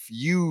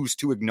refuse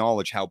to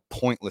acknowledge how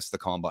pointless the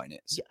combine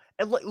is. Yeah,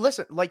 and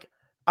listen, like.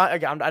 I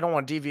don't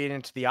want to deviate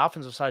into the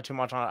offensive side too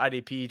much on an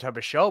IDP type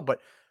of show, but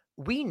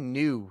we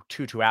knew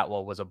Tutu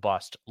Atwell was a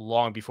bust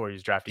long before he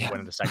was drafted went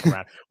in the second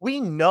round.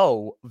 We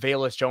know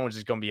Velus Jones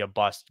is going to be a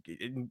bust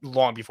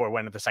long before he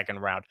went in the second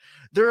round.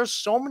 There are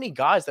so many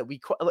guys that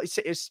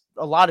it's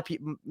a lot of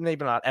people,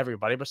 maybe not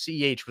everybody, but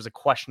CEH was a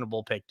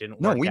questionable pick.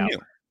 We knew.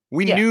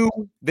 We knew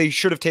they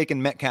should have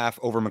taken Metcalf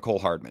over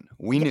McCole Hardman.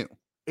 We knew.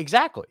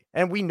 Exactly.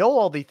 And we know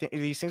all these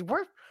things.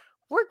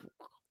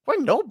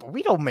 We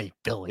don't make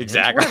billions.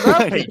 Exactly.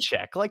 Where's our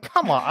paycheck? Like,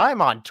 come on,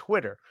 I'm on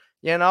Twitter.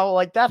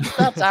 Like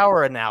that's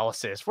our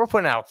analysis. We're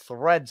putting out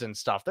threads and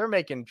stuff. They're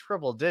making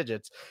triple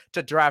digits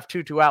to draft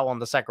Tutu Atwell in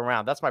the second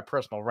round. That's my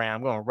personal rant.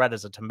 I'm going red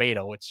as a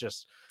tomato. It's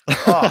just,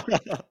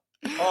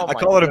 I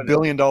call it $1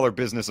 billion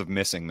business of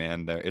missing,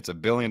 man. It's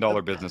 $1 billion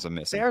business of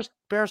missing.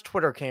 Bears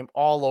Twitter came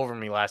all over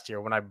me last year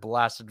when I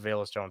blasted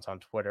Velus Jones on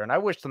Twitter, and I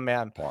wish the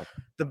man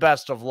the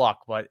best of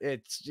luck. But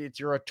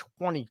you're a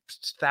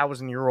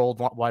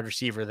 20,000-year-old wide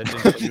receiver that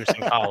didn't produce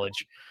in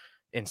college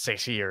in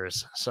 6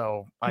 years.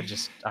 So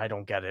I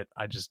don't get it.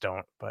 I just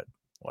don't. But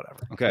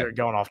whatever. Okay, we're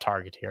going off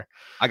target here.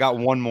 I got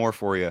one more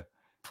for you.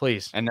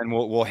 Please. And then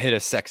we'll hit a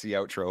sexy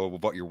outro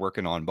of what you're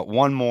working on. But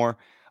one more.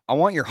 I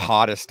want your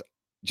hottest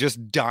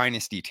just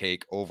dynasty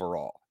take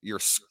overall. Your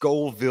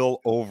Scoville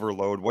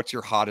overload. What's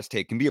your hottest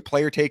take? Can be a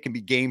player take, can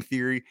be game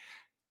theory.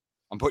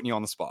 I'm putting you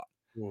on the spot.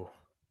 Ooh,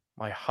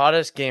 my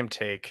hottest game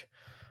take.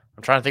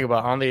 I'm trying to think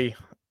about on the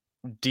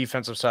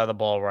defensive side of the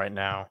ball right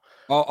now.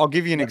 I'll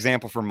give you an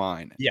example for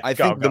mine. Yeah, I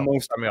go.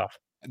 think Start me off.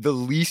 the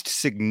least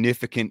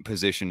significant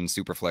position in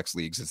Superflex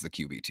leagues is the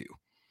QB2.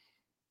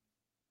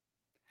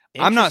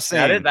 I'm not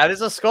saying that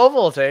is a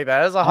Scoville take.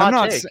 That is a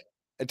hot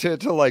take.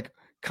 To like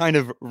kind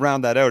of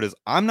round that out is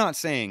I'm not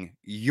saying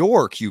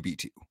your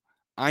QB2.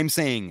 I'm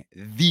saying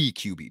the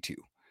QB2.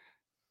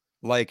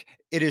 Like,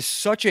 it is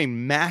such a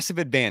massive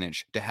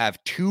advantage to have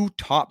 2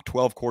 top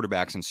 12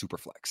 quarterbacks in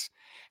Superflex.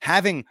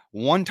 Having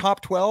one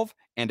top 12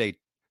 and a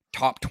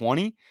top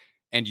 20,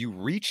 and you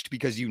reached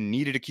because you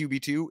needed a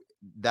QB2,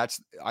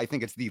 I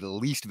think it's the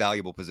least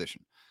valuable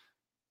position.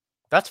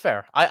 That's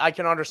fair. I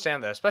can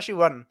understand that, especially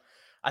when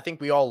I think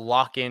we all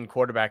lock in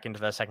quarterback into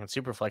that second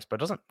Superflex, but it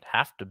doesn't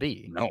have to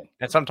be. No.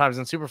 And sometimes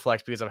in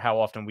Superflex, because of how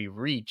often we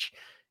reach,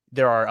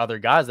 there are other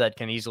guys that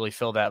can easily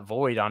fill that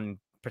void on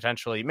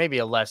potentially maybe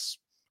a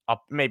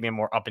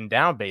more up and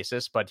down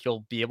basis, but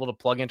he'll be able to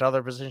plug into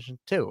other positions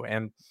too.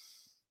 And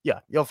yeah,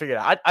 you'll figure it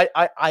out.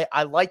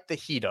 I like the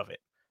heat of it.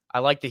 I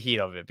like the heat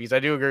of it because I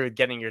do agree with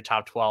getting your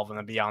top 12, and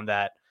then beyond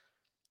that,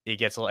 it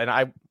gets a little.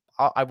 And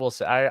I will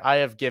say I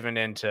have given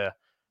into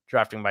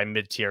drafting my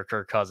mid-tier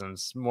Kirk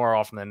Cousins more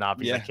often than not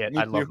because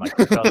I love my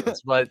Kirk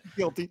Cousins, but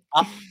guilty.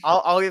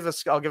 I'll give a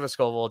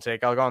Scoville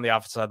take. I'll go on the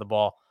opposite side of the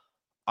ball.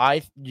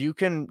 You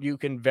can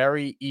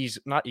very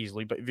not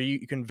easily, but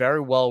you can very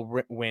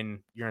well win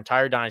your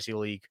entire dynasty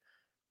league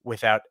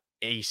without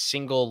a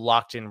single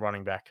locked in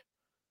running back.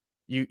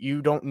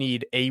 You don't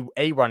need a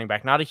running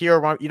back, not a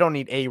hero. You don't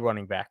need a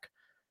running back.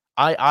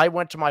 I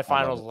went to my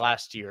finals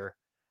last year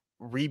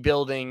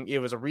rebuilding. It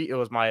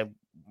was my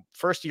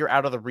first year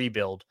out of the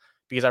rebuild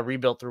because I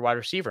rebuilt through wide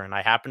receiver, and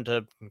I happened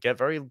to get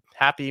very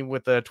happy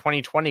with the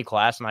 2020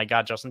 class, and I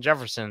got Justin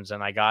Jefferson's,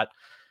 and I got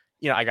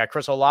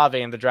Chris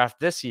Olave in the draft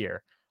this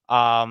year.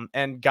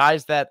 And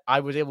guys that I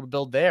was able to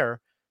build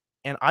there,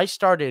 and I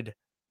started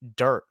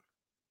dirt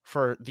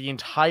for the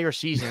entire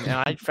season,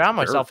 and I found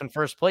myself in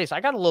first place.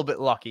 I got a little bit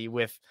lucky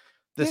with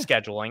the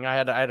scheduling. I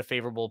had a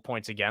favorable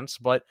points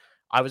against, but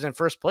I was in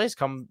first place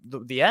come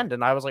the end,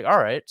 and I was like, all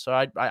right. So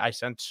I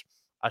sent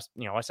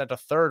a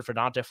third for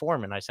Dante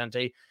Foreman. I sent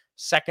a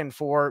second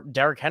for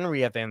Derrick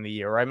Henry at the end of the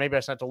year, or maybe I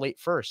sent a late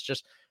first.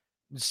 Just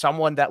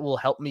someone that will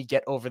help me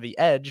get over the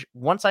edge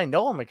once I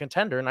know I'm a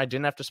contender and I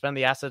didn't have to spend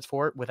the assets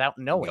for it without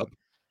knowing. Yep.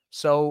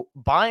 So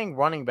buying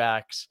running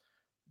backs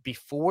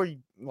before,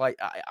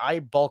 I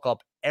bulk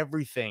up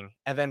everything,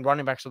 and then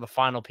running backs are the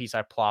final piece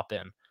I plop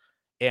in.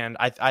 And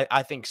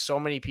I think so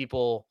many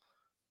people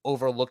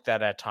overlook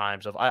that at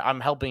times.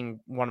 I'm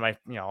helping one of my,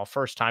 a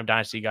first time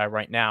dynasty guy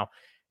right now.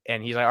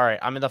 And he's like, all right,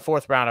 I'm in the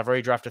 4th round. I've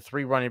already drafted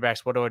 3 running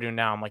backs. What do I do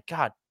now? I'm like,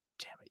 God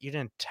damn it. You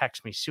didn't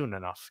text me soon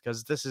enough,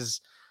 because this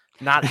is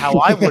not how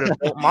I would have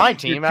built my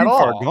team at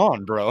all. You're far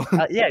gone, bro.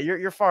 Yeah,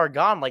 you're far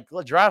gone. Like,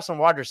 let's draft some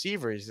wide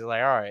receivers. He's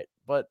like, all right,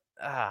 but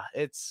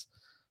it's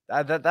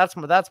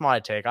that's my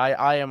take.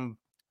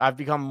 I've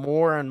become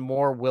more and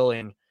more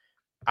willing,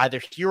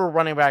 either hero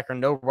running back or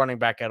no running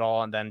back at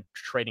all, and then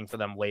trading for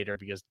them later,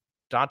 because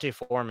Dante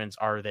Foremans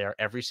are there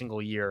every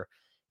single year.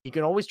 You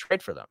can always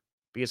trade for them,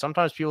 because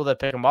sometimes people that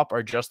pick them up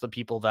are just the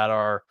people that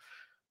are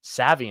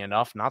savvy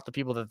enough, not the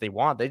people that they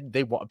want.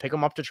 They want pick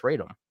them up to trade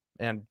them.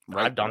 And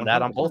I've done 100%.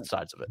 That on both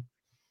sides of it.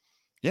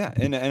 Yeah,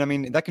 and I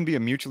mean, that can be a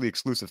mutually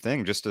exclusive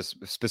thing. Just to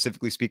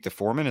specifically speak to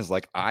Foreman, is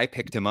like, I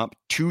picked him up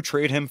to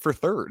trade him for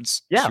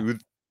thirds. Yeah,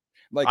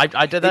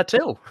 I did that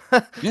too.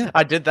 Yeah,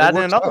 I did that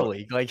in another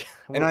league.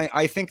 And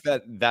I think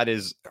that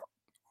is,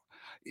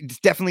 it's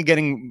definitely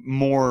getting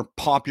more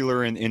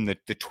popular in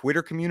the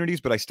Twitter communities,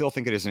 but I still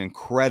think it is an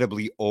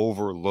incredibly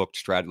overlooked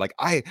strategy.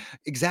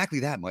 Exactly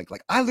that, Mike.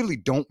 I literally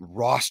don't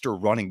roster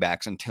running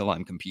backs until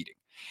I'm competing.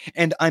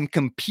 And I'm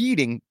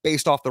competing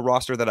based off the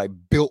roster that I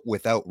built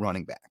without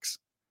running backs.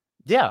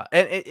 Yeah.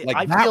 And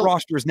that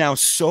roster is now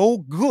so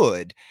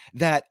good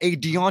that a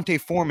Deontay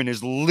Foreman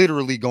is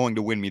literally going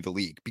to win me the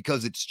league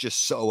because it's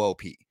just so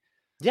OP.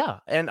 Yeah.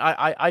 And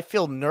I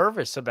feel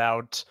nervous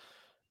about,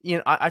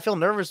 I feel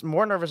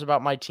more nervous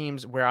about my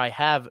teams where I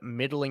have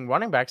middling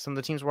running backs than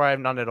the teams where I have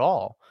none at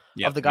all.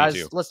 Yeah, of the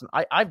guys, listen,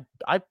 I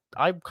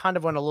kind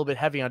of went a little bit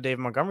heavy on David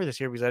Montgomery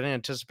this year because I didn't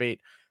anticipate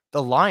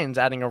the Lions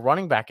adding a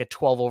running back at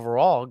 12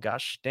 overall.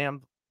 Gosh,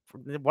 damn,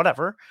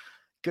 whatever.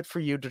 Good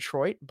for you,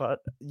 Detroit. But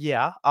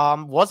yeah,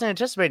 wasn't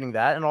anticipating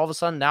that. And all of a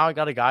sudden now I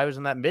got a guy who's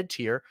in that mid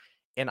tier,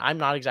 and I'm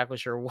not exactly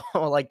sure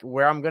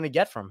where I'm going to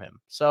get from him.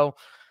 So,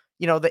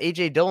 the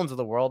AJ Dillons of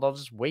the world, I'll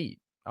just wait.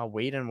 I'll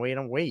wait and wait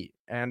and wait.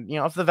 And,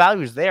 if the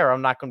value is there,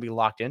 I'm not going to be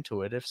locked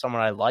into it. If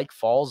someone I like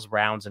falls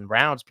rounds and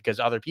rounds because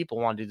other people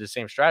want to do the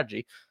same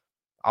strategy,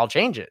 I'll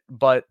change it.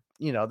 But,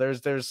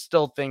 there's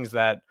still things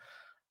that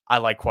I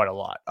like quite a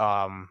lot.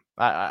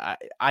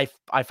 I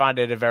find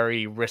it a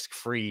very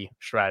risk-free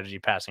strategy,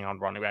 passing on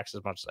running backs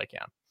as much as I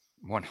can.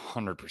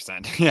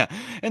 100%. Yeah.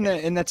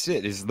 And that's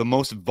it, is the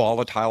most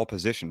volatile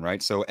position,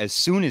 right? So as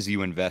soon as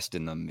you invest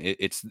in them,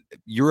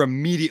 you're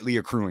immediately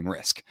accruing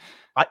risk.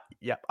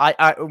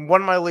 I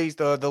won my league.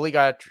 The league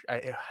I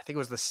think it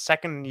was the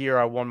second year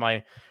I won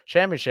my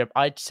championship.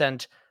 I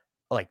sent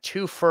like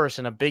 2 firsts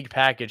in a big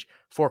package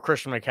for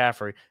Christian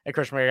McCaffrey, and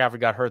Christian McCaffrey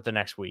got hurt the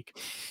next week.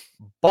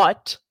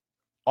 But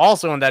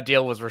also in that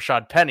deal was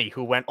Rashad Penny,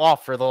 who went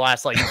off for the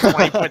last like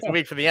 20 points a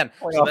week for the end.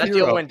 So that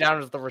deal went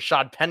down as the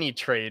Rashad Penny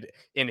trade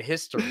in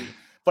history.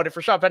 But if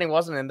Rashad Penny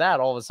wasn't in that,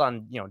 all of a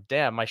sudden,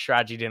 damn, my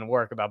strategy didn't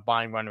work about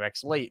buying running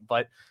backs late.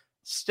 But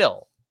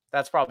still,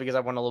 that's probably because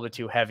I went a little bit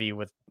too heavy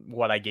with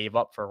what I gave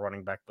up for a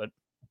running back. But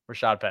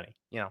Rashad Penny,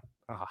 I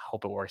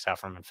hope it works out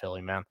for him in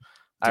Philly, man.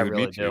 Dude, I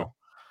really do.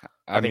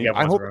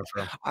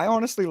 I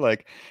honestly,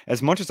 like,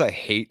 as much as I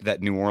hate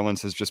that New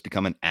Orleans has just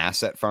become an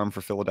asset farm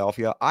for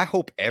Philadelphia, I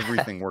hope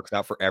everything works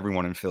out for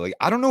everyone in Philly.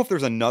 I don't know if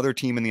there's another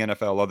team in the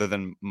NFL other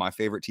than my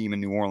favorite team in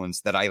New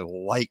Orleans that I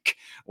like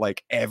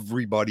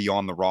everybody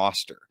on the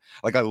roster.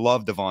 Like, I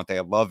love Devontae,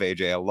 I love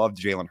AJ, I love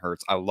Jalen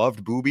Hurts, I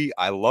loved Boobie,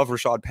 I love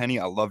Rashad Penny,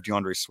 I love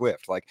DeAndre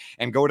Swift. Like,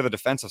 and go to the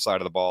defensive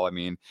side of the ball. I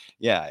mean,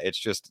 yeah, it's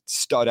just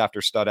stud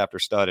after stud after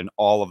stud, and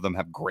all of them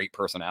have great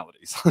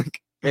personalities.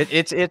 Like,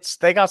 it's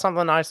they got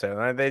something nice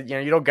there. They,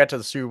 you don't get to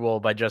the Super Bowl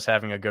by just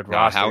having a good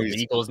roster. The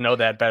Eagles know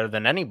that better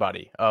than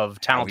anybody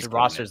of talented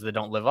rosters that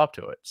don't live up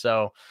to it.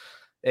 So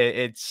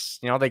it's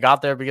they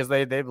got there because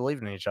they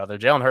believe in each other.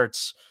 Jalen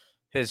Hurts,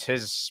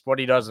 his what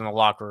he does in the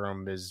locker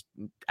room is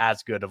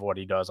as good of what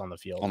he does on the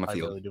field. I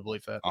really do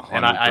believe that. 100%.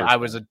 And I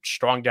was a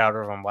strong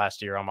doubter of him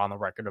last year. I'm on the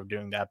record of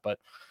doing that, but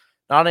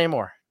not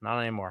anymore. Not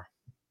anymore.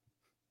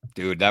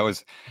 Dude,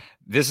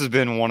 this has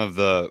been one of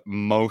the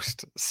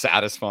most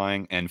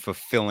satisfying and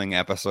fulfilling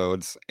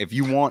episodes. If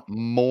you want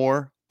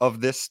more of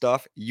this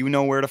stuff, you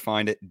know where to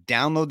find it.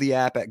 Download the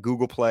app at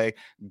Google Play.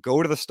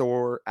 Go to the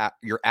store, at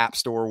your app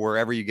store,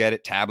 wherever you get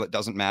it. Tablet,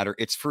 doesn't matter.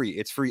 It's free.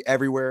 It's free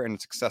everywhere, and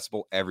it's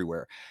accessible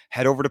everywhere.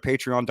 Head over to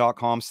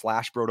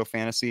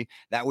patreon.com/BrotoFantasy.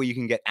 That way you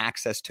can get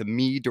access to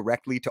me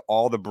directly, to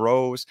all the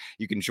bros.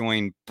 You can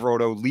join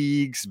Broto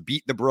leagues,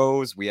 beat the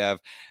bros. We have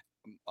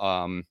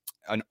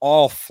an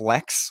all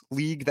flex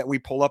league that we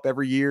pull up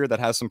every year that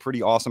has some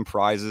pretty awesome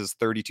prizes,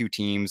 32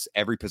 teams,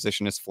 every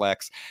position is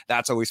flex.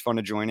 That's always fun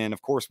to join in.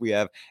 Of course, we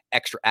have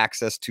extra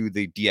access to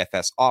the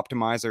DFS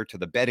optimizer, to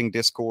the betting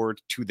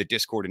Discord, to the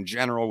Discord in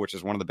general, which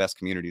is one of the best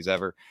communities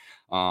ever.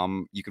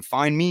 You can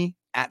find me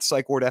at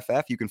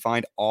PsychWardFF. You can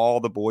find all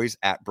the boys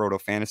at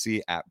Broto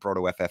Fantasy, at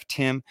BrotoFF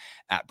Tim,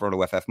 at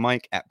BrotoFF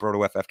Mike, at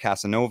BrotoFF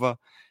Casanova,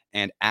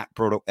 and at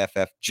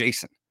BrotoFF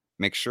Jason.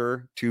 Make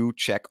sure to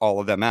check all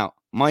of them out.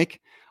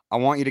 Mike, I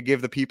want you to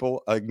give the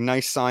people a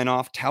nice sign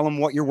off. Tell them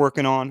what you're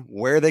working on,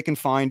 where they can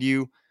find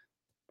you.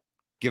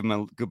 Give them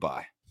a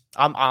goodbye.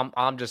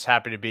 I'm just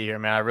happy to be here,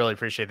 man. I really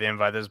appreciate the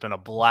invite. This has been a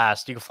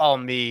blast. You can follow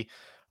me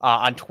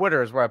on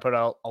Twitter, is where I put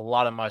out a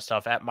lot of my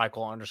stuff at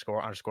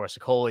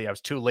Michael__Sicoli. I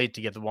was too late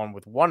to get the one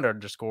with one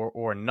underscore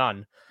or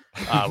none,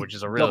 which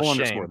is a real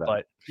shame.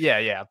 But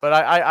yeah. But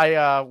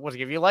I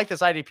if you like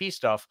this IDP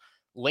stuff,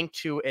 link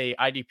to a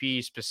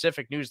IDP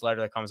specific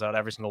newsletter that comes out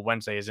every single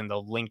Wednesday is in the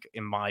link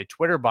in my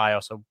Twitter bio.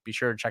 So be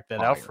sure to check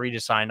that out. Free to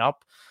sign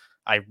up.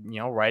 I,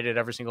 write it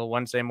every single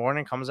Wednesday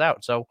morning, comes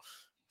out. So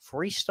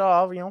free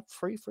stuff,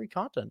 free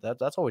content.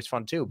 That's always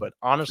fun too. But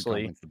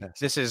honestly,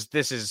 this is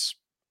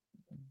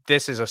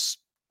a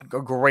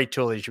great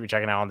tool that you should be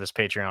checking out on this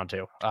Patreon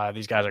too.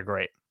 These guys are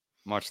great.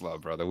 Much love,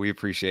 brother. We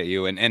appreciate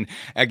you. And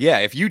yeah,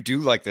 if you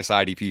do like this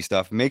IDP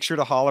stuff, make sure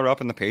to holler up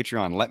in the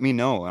Patreon. Let me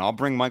know, and I'll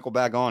bring Michael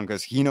back on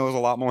because he knows a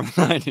lot more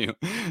than I do.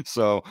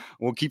 So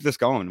we'll keep this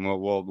going.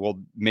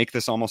 We'll make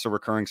this almost a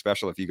recurring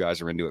special if you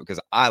guys are into it, because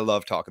I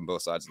love talking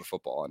both sides of the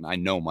football, and I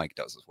know Mike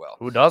does as well.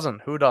 Who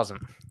doesn't?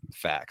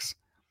 Facts.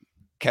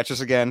 Catch us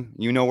again.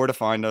 You know where to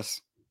find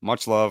us.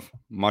 Much love,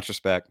 much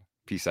respect.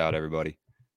 Peace out, everybody.